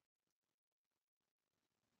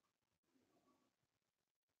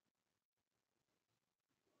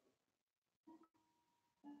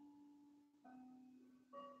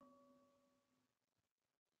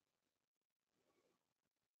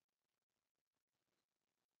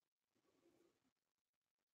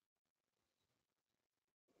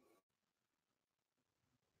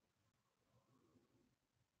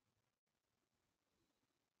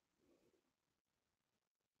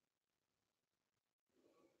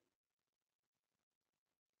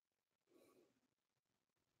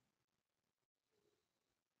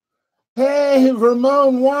 Hey,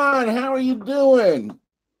 Ramon Juan, how are you doing?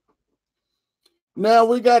 Now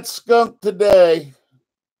we got skunked today,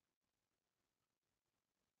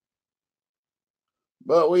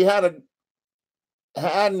 but we are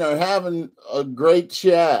having a great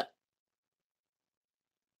chat.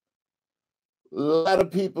 A lot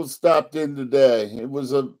of people stopped in today. It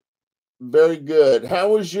was a very good. How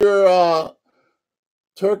was your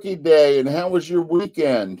Turkey Day and how was your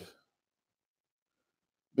weekend?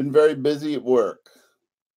 Been very busy at work.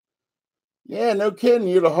 Yeah, no kidding.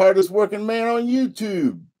 You're the hardest working man on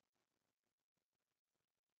YouTube.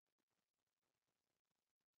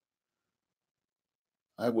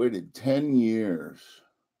 I waited 10 years.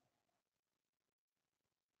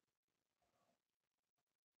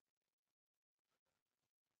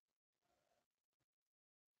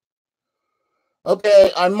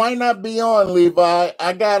 Okay, I might not be on, Levi.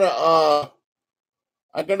 I gotta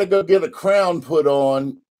go get a crown put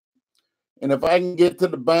on. And if I can get to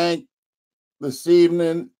the bank this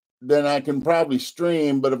evening, then I can probably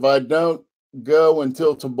stream. But if I don't go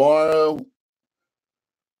until tomorrow,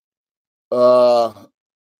 uh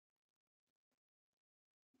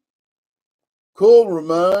cool,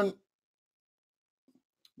 Ramon.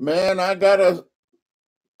 Man, I got a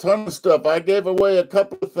ton of stuff. I gave away a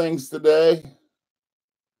couple of things today.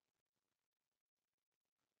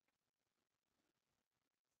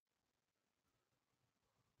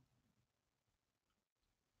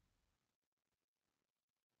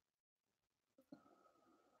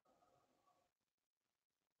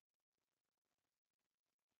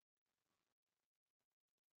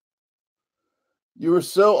 You were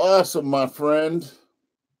so awesome, my friend.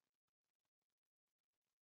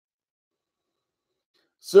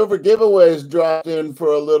 Silver giveaways dropped in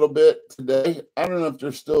for a little bit today. I don't know if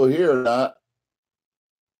they're still here or not.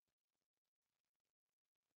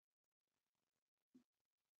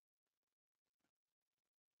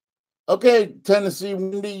 Okay, Tennessee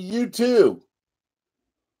Wendy, you too.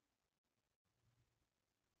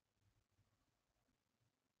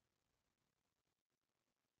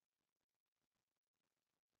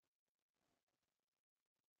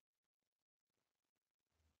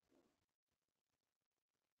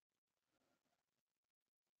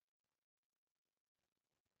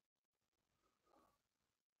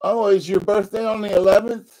 Oh, is your birthday on the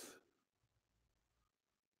 11th?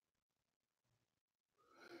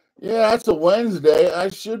 Yeah, that's a Wednesday. I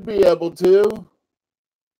should be able to.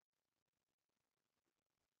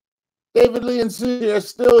 David Lee and Susie are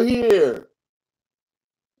still here.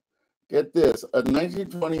 Get this, a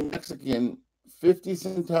 1920 Mexican 50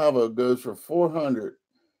 centavo goes for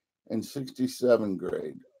 467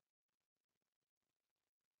 grade.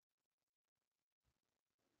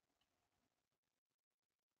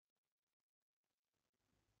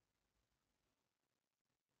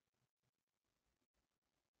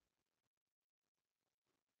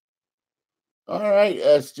 All right,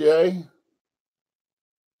 SJ.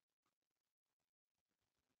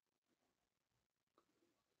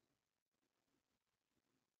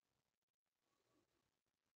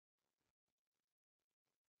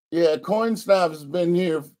 Yeah, Coin Snob's been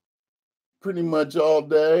here pretty much all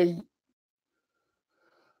day.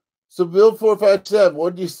 So Bill 457,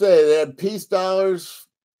 what'd you say? They had peace dollars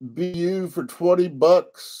BU for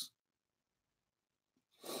 $20.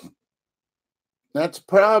 That's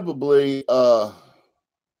probably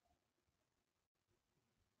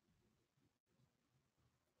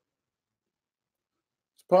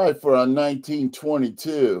Probably for a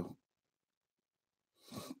 1922.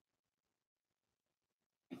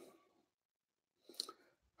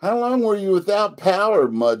 How long were you without power,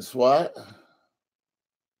 Mud Swat?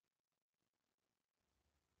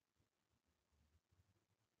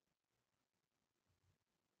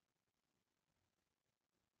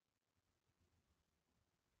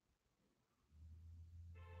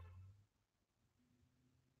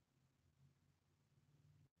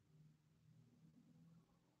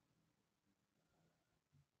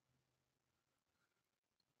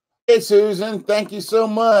 Hey, Susan, thank you so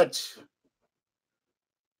much.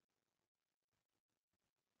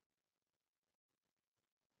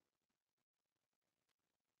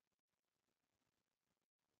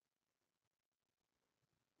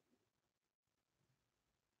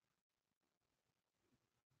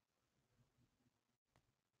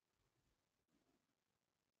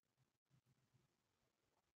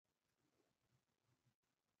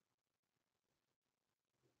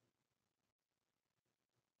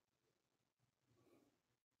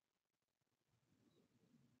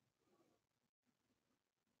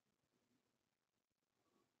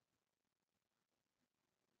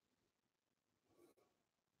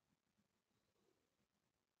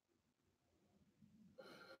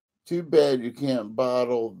 Too bad you can't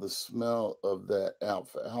bottle the smell of that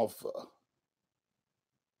alfalfa.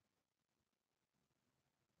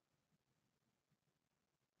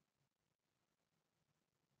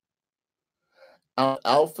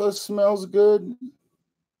 Alfalfa smells good.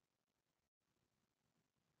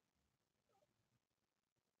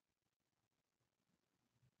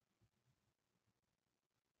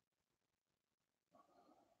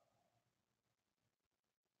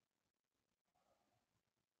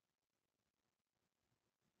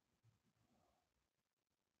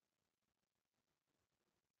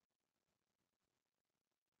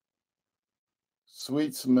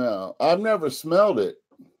 Sweet smell. I've never smelled it.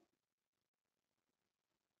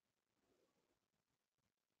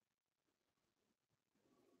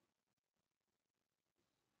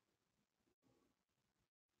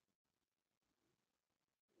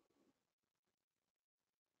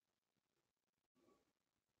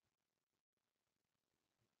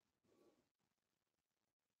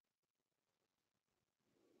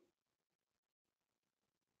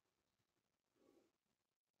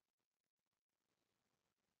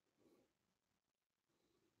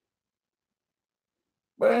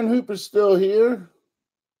 Brian Hooper's still here.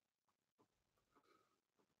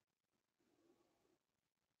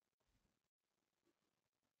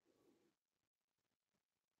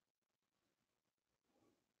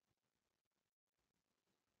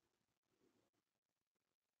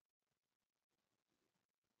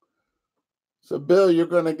 So, Bill, you're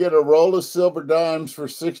going to get a roll of silver dimes for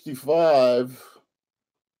 65.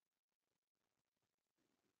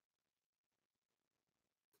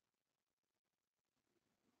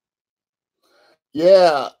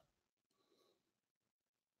 Yeah,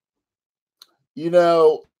 you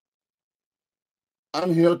know,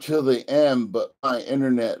 I'm here till the end, but my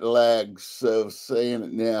internet lags, so saying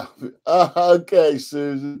it now. Okay,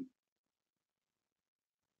 Susan.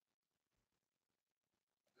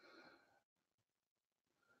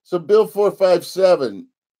 So, Bill 457,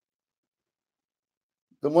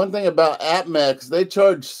 the one thing about AppMax, they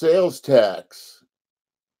charge sales tax.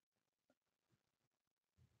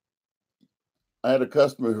 I had a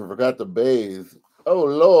customer who forgot to bathe. Oh,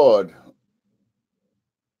 Lord.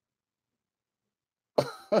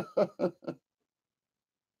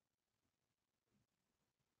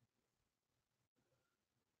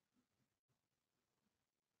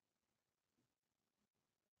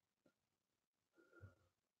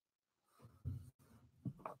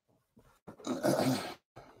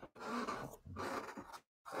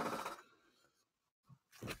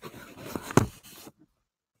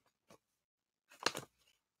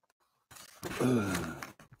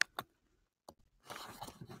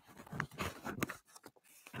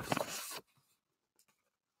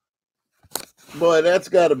 Boy, that's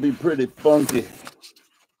got to be pretty funky.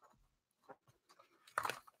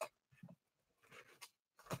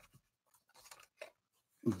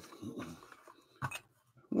 I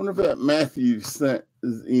wonder if that Matthew sent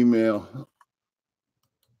his email.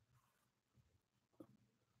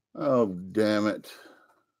 Oh, damn it.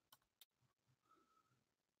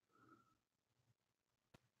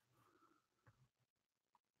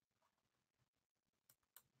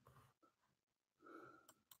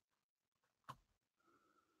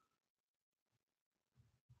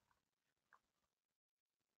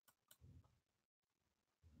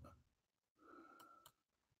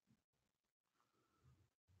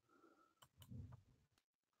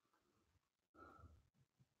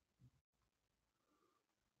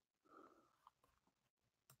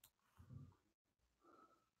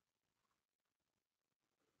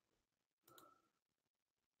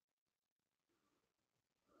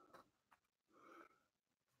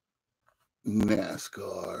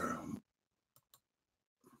 NASCAR.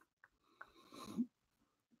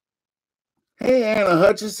 Hey, Anna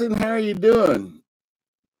Hutchison, how are you doing?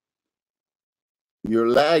 You're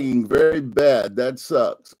lagging very bad. That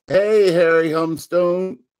sucks. Hey, Harry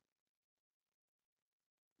Humstone.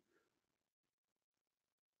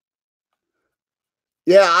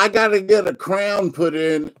 Yeah, I got to get a crown put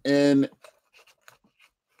in, and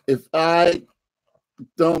if I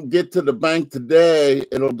don't get to the bank today,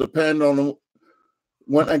 it'll depend on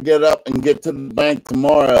when I get up and get to the bank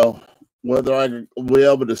tomorrow, whether I will be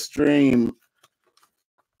able to stream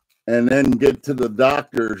and then get to the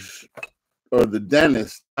doctor's or the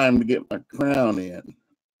dentist time to get my crown in.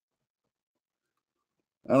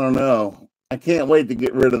 I don't know. I can't wait to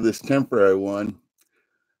get rid of this temporary one.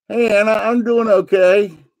 Hey, Anna, I'm doing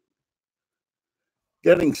okay.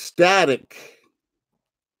 Getting static.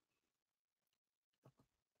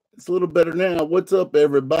 It's a little better now. What's up,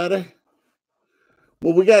 everybody?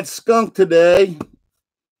 Well, we got Skunk today,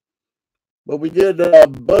 but we did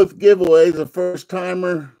both giveaways. A first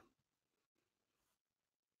timer.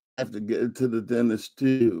 I have to get to the dentist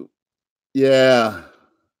too. Yeah.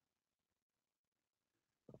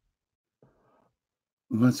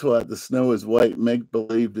 That's why the snow is white. Make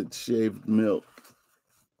believe it's shaved milk.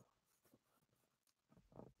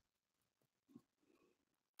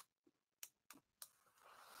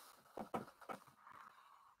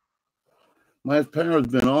 My power's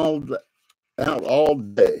been out all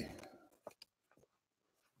day.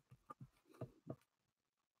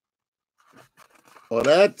 Well,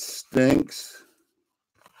 that stinks.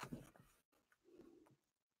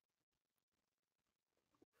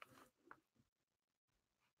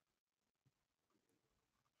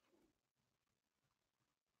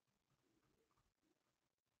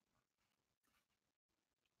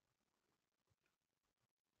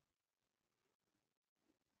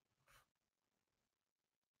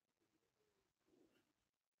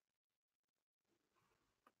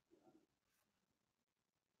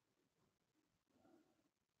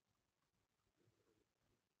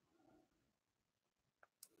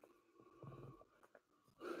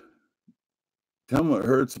 Tell me it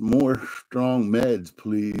hurts more strong meds,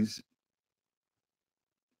 please.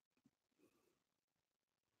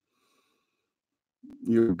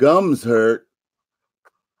 Your gums hurt.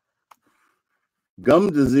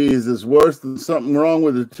 Gum disease is worse than something wrong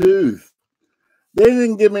with a tooth. They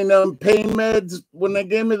didn't give me no pain meds when they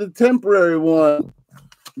gave me the temporary one,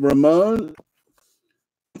 Ramon.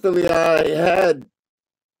 Actually, I had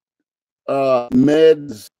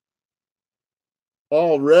meds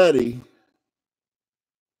already.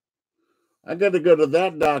 I got to go to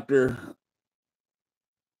that doctor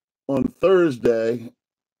on Thursday.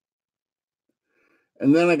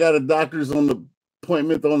 And then I got a doctor's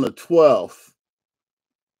appointment on the 12th.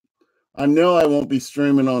 I know I won't be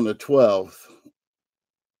streaming on the 12th.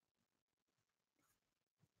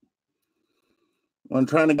 I'm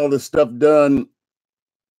trying to get all this stuff done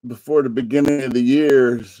before the beginning of the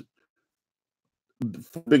year,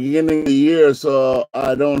 so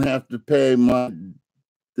I don't have to pay my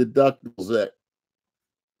deductibles that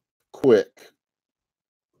quick.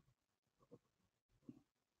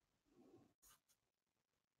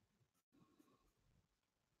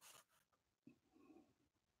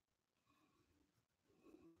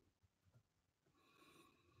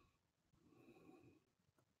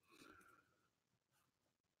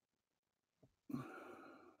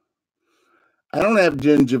 I don't have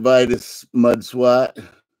gingivitis, mud swat.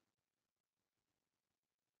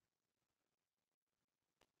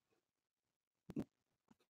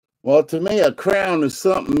 Well, to me, a crown is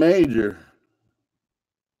something major.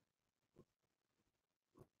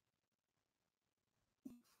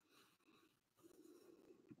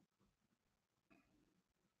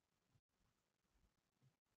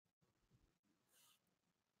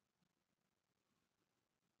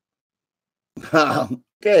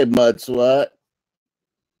 Okay, mud swat.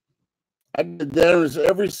 I get dentist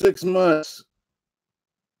every 6 months.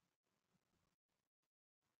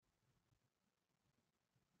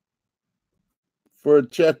 For a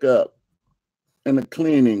checkup and a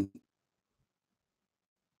cleaning.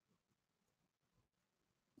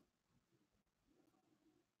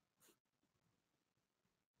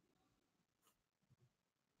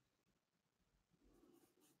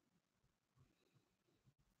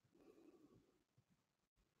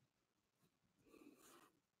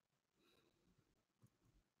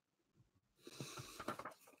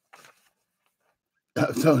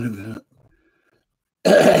 I'm talking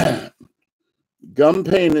about gum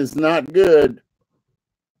pain is not good.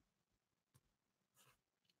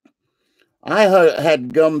 I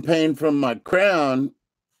had gum pain from my crown,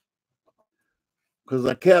 because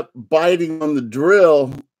I kept biting on the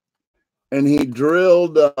drill, and he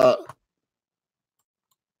drilled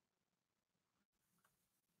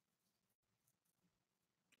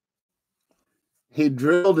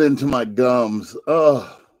into my gums.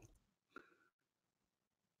 Oh,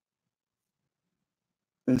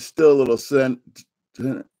 it's still a little scent.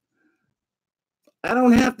 I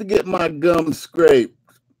don't have to get my gums scraped.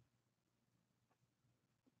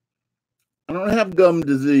 I don't have gum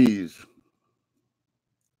disease.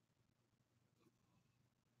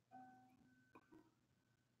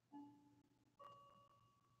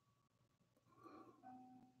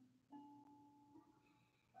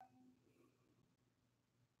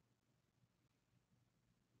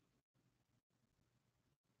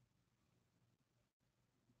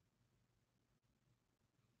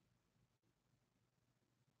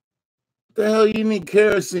 What the hell you need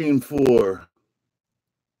kerosene for?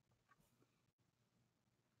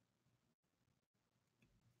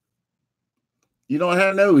 You don't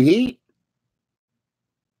have no heat?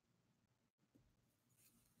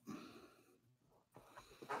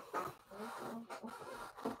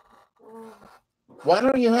 Why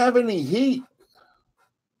don't you have any heat?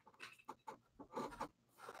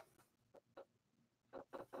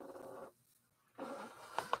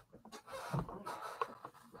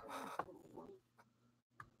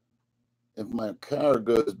 If my car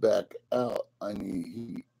goes back out, I need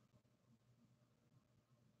heat.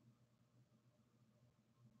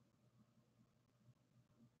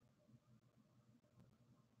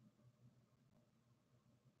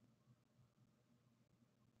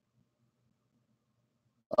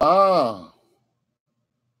 Ah.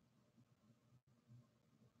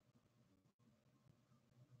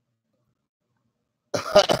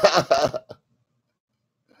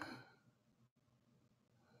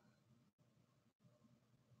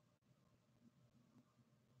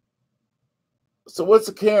 So what's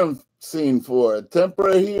the kerosene for? A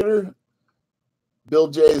temporary heater? Bill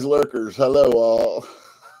J's Lurkers. Hello, all.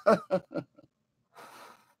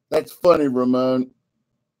 That's funny, Ramon.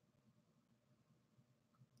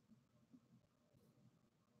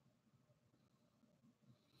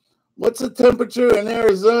 What's the temperature in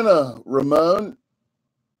Arizona, Ramon?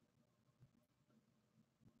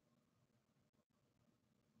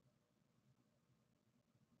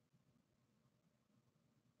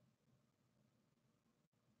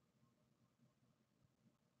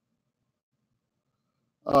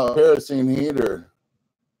 Oh, kerosene heater.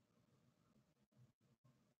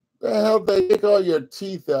 The hell they take all your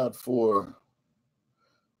teeth out for?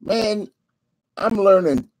 Man, I'm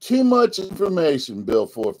learning too much information, Bill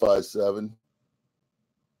 457.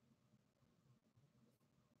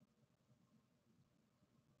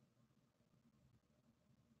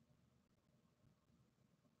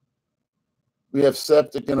 We have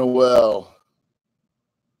septic in a well.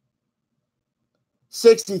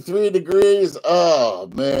 63 degrees. Oh,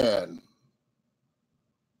 man.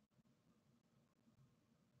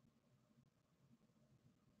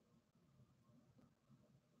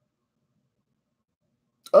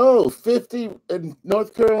 Oh, 50 in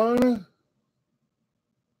North Carolina?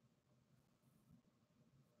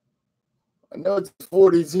 I know it's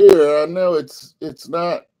 40s here. I know it's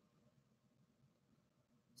not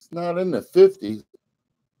in the 50s.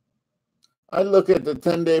 I look at the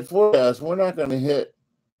 10-day forecast. We're not going to hit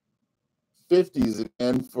 50s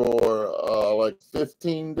again for like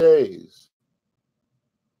 15 days.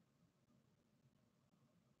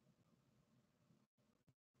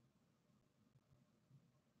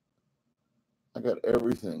 I got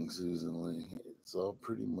everything, Susan Lee. It's all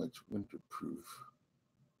pretty much winterproof.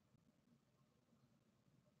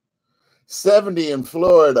 70 in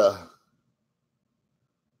Florida.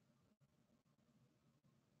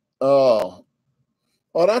 Oh,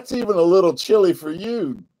 that's even a little chilly for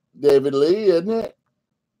you, David Lee, isn't it?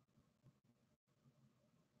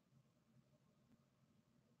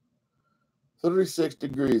 "36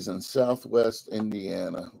 degrees in Southwest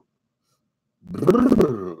Indiana.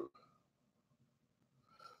 Brrr.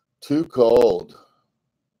 Too cold.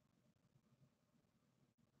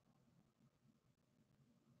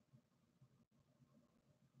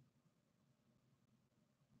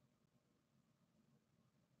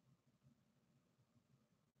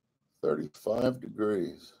 "35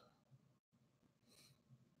 degrees.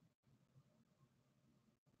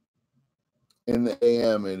 In the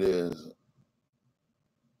AM, it is.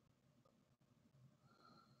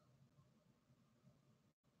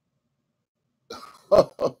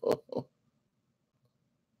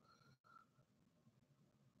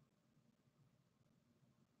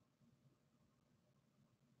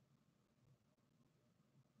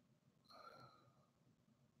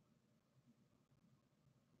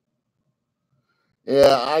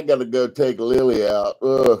 Yeah, I got to go take Lily out.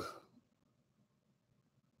 Ugh.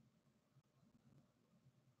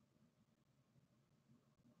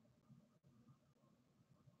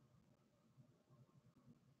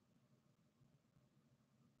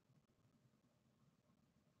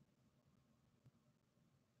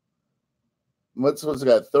 What's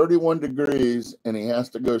got 31 degrees and he has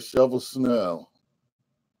to go shovel snow.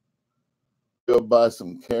 Go buy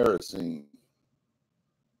some kerosene.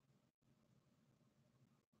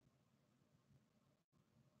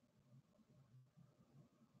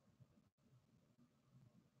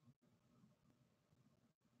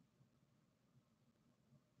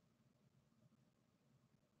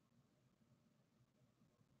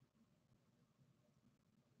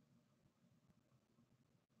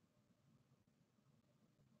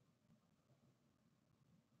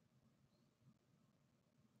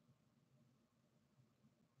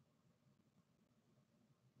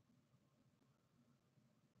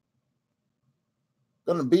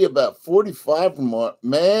 Gonna be about 45 more.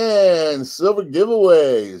 Man, silver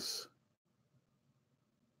giveaways.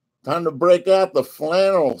 Time to break out the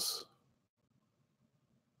flannels,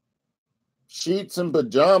 sheets, and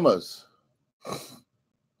pajamas.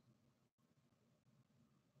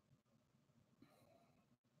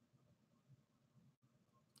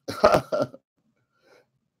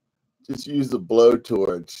 Just use the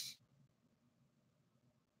blowtorch.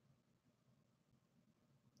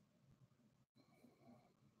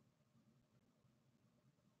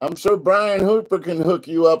 I'm sure Brian Hooper can hook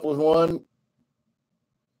you up with one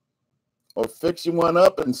or fix you one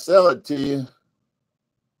up and sell it to you.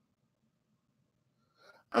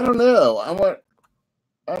 I don't know.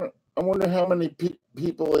 I wonder how many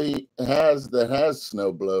people he has that has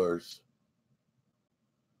snow blowers.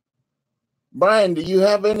 Brian, do you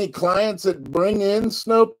have any clients that bring in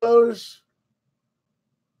snow blowers?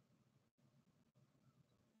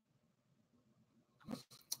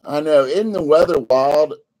 I know, isn't the weather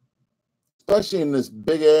wild, especially in this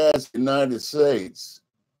big ass United States?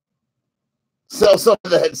 Sell some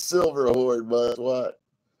of that silver hoard, but what?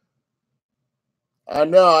 I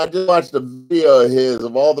know. I just watched a video of his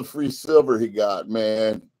of all the free silver he got,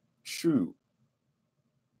 man. Shoot.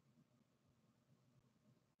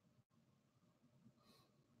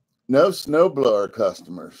 No snowblower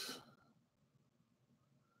customers.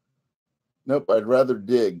 Nope, I'd rather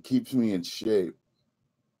dig. Keeps me in shape.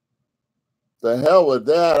 The hell with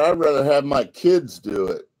that. I'd rather have my kids do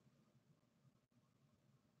it.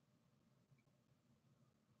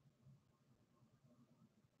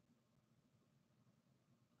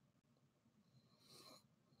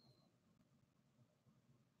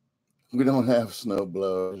 We don't have snow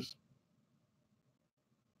blowers.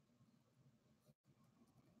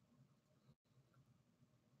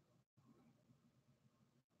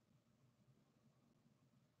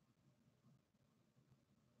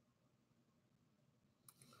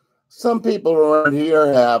 Some people around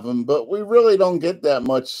here have them, but we really don't get that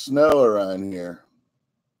much snow around here.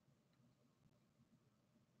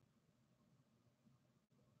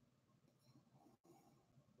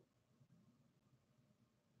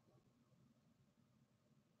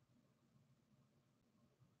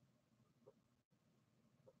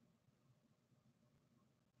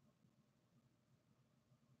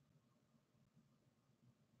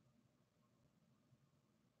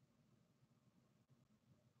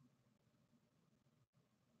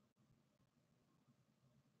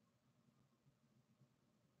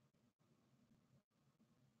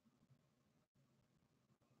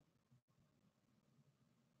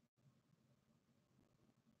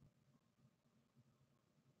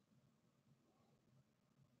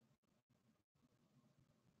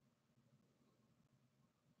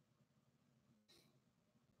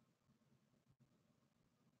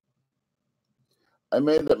 I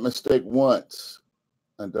made that mistake once.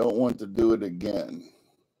 I don't want to do it again.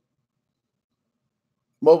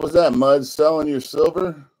 What was that, Mud? Selling your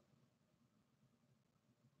silver?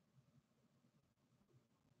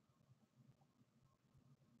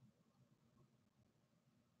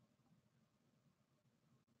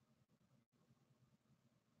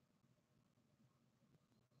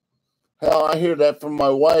 Hell, I hear that from my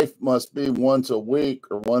wife. Must be once a week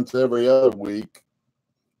or once every other week.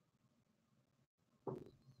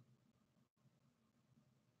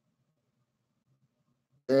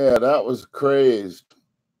 Yeah, that was crazed.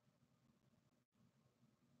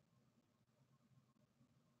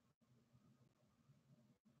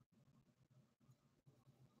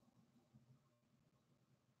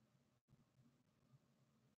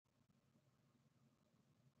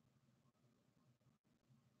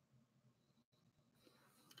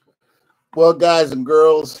 Well, guys and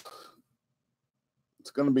girls,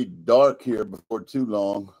 It's going to be dark here before too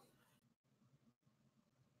long.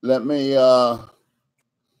 Let me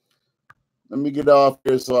get off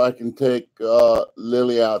here so I can take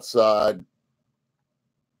Lily outside.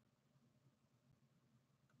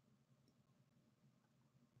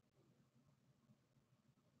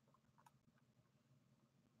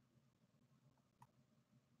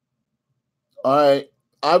 All right.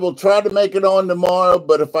 I will try to make it on tomorrow,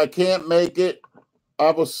 but if I can't make it,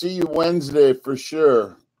 I will see you Wednesday for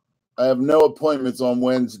sure. I have no appointments on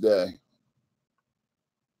Wednesday.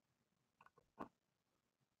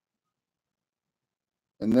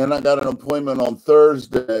 And then I got an appointment on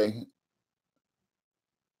Thursday.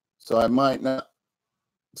 So I might not.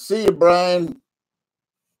 See you, Brian.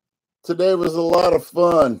 Today was a lot of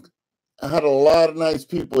fun. I had a lot of nice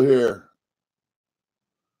people here.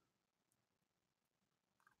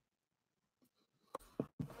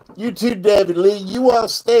 You too, David Lee. You all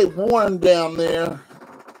stay warm down there.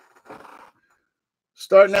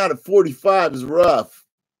 Starting out at 45 is rough.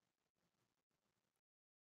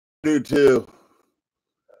 I do too.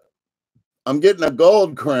 I'm getting a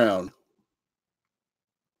gold crown.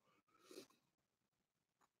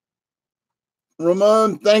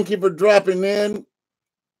 Ramon, thank you for dropping in.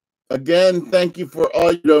 Again, thank you for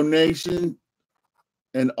all your donation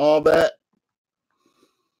and all that.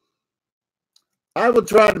 I will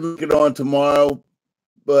try to make it on tomorrow,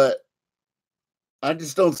 but I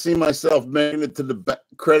just don't see myself making it to the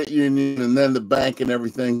credit union and then the bank and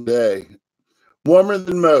everything today. Warmer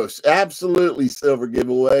than most. Absolutely, silver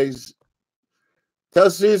giveaways.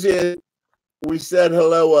 Tell Susie we said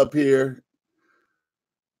hello up here.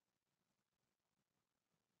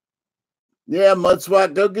 Yeah,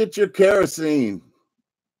 Mudswat, go get your kerosene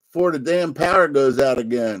before the damn power goes out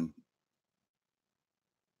again.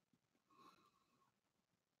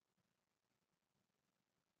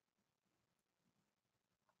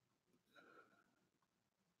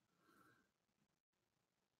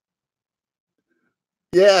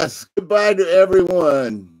 Yes, goodbye to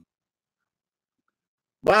everyone.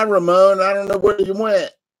 Bye, Ramon. I don't know where you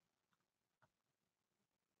went.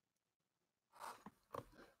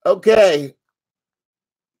 Okay.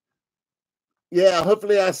 Yeah,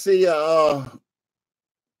 hopefully I see you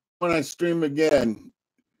when I stream again.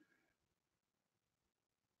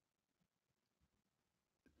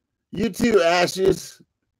 You too, Ashes.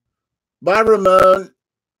 Bye, Ramon.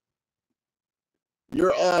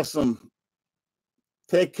 You're awesome.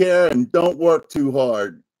 Take care and don't work too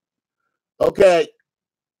hard. Okay.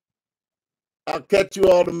 I'll catch you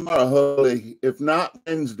all tomorrow, hopefully. If not,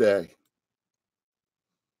 Wednesday.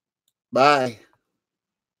 Bye.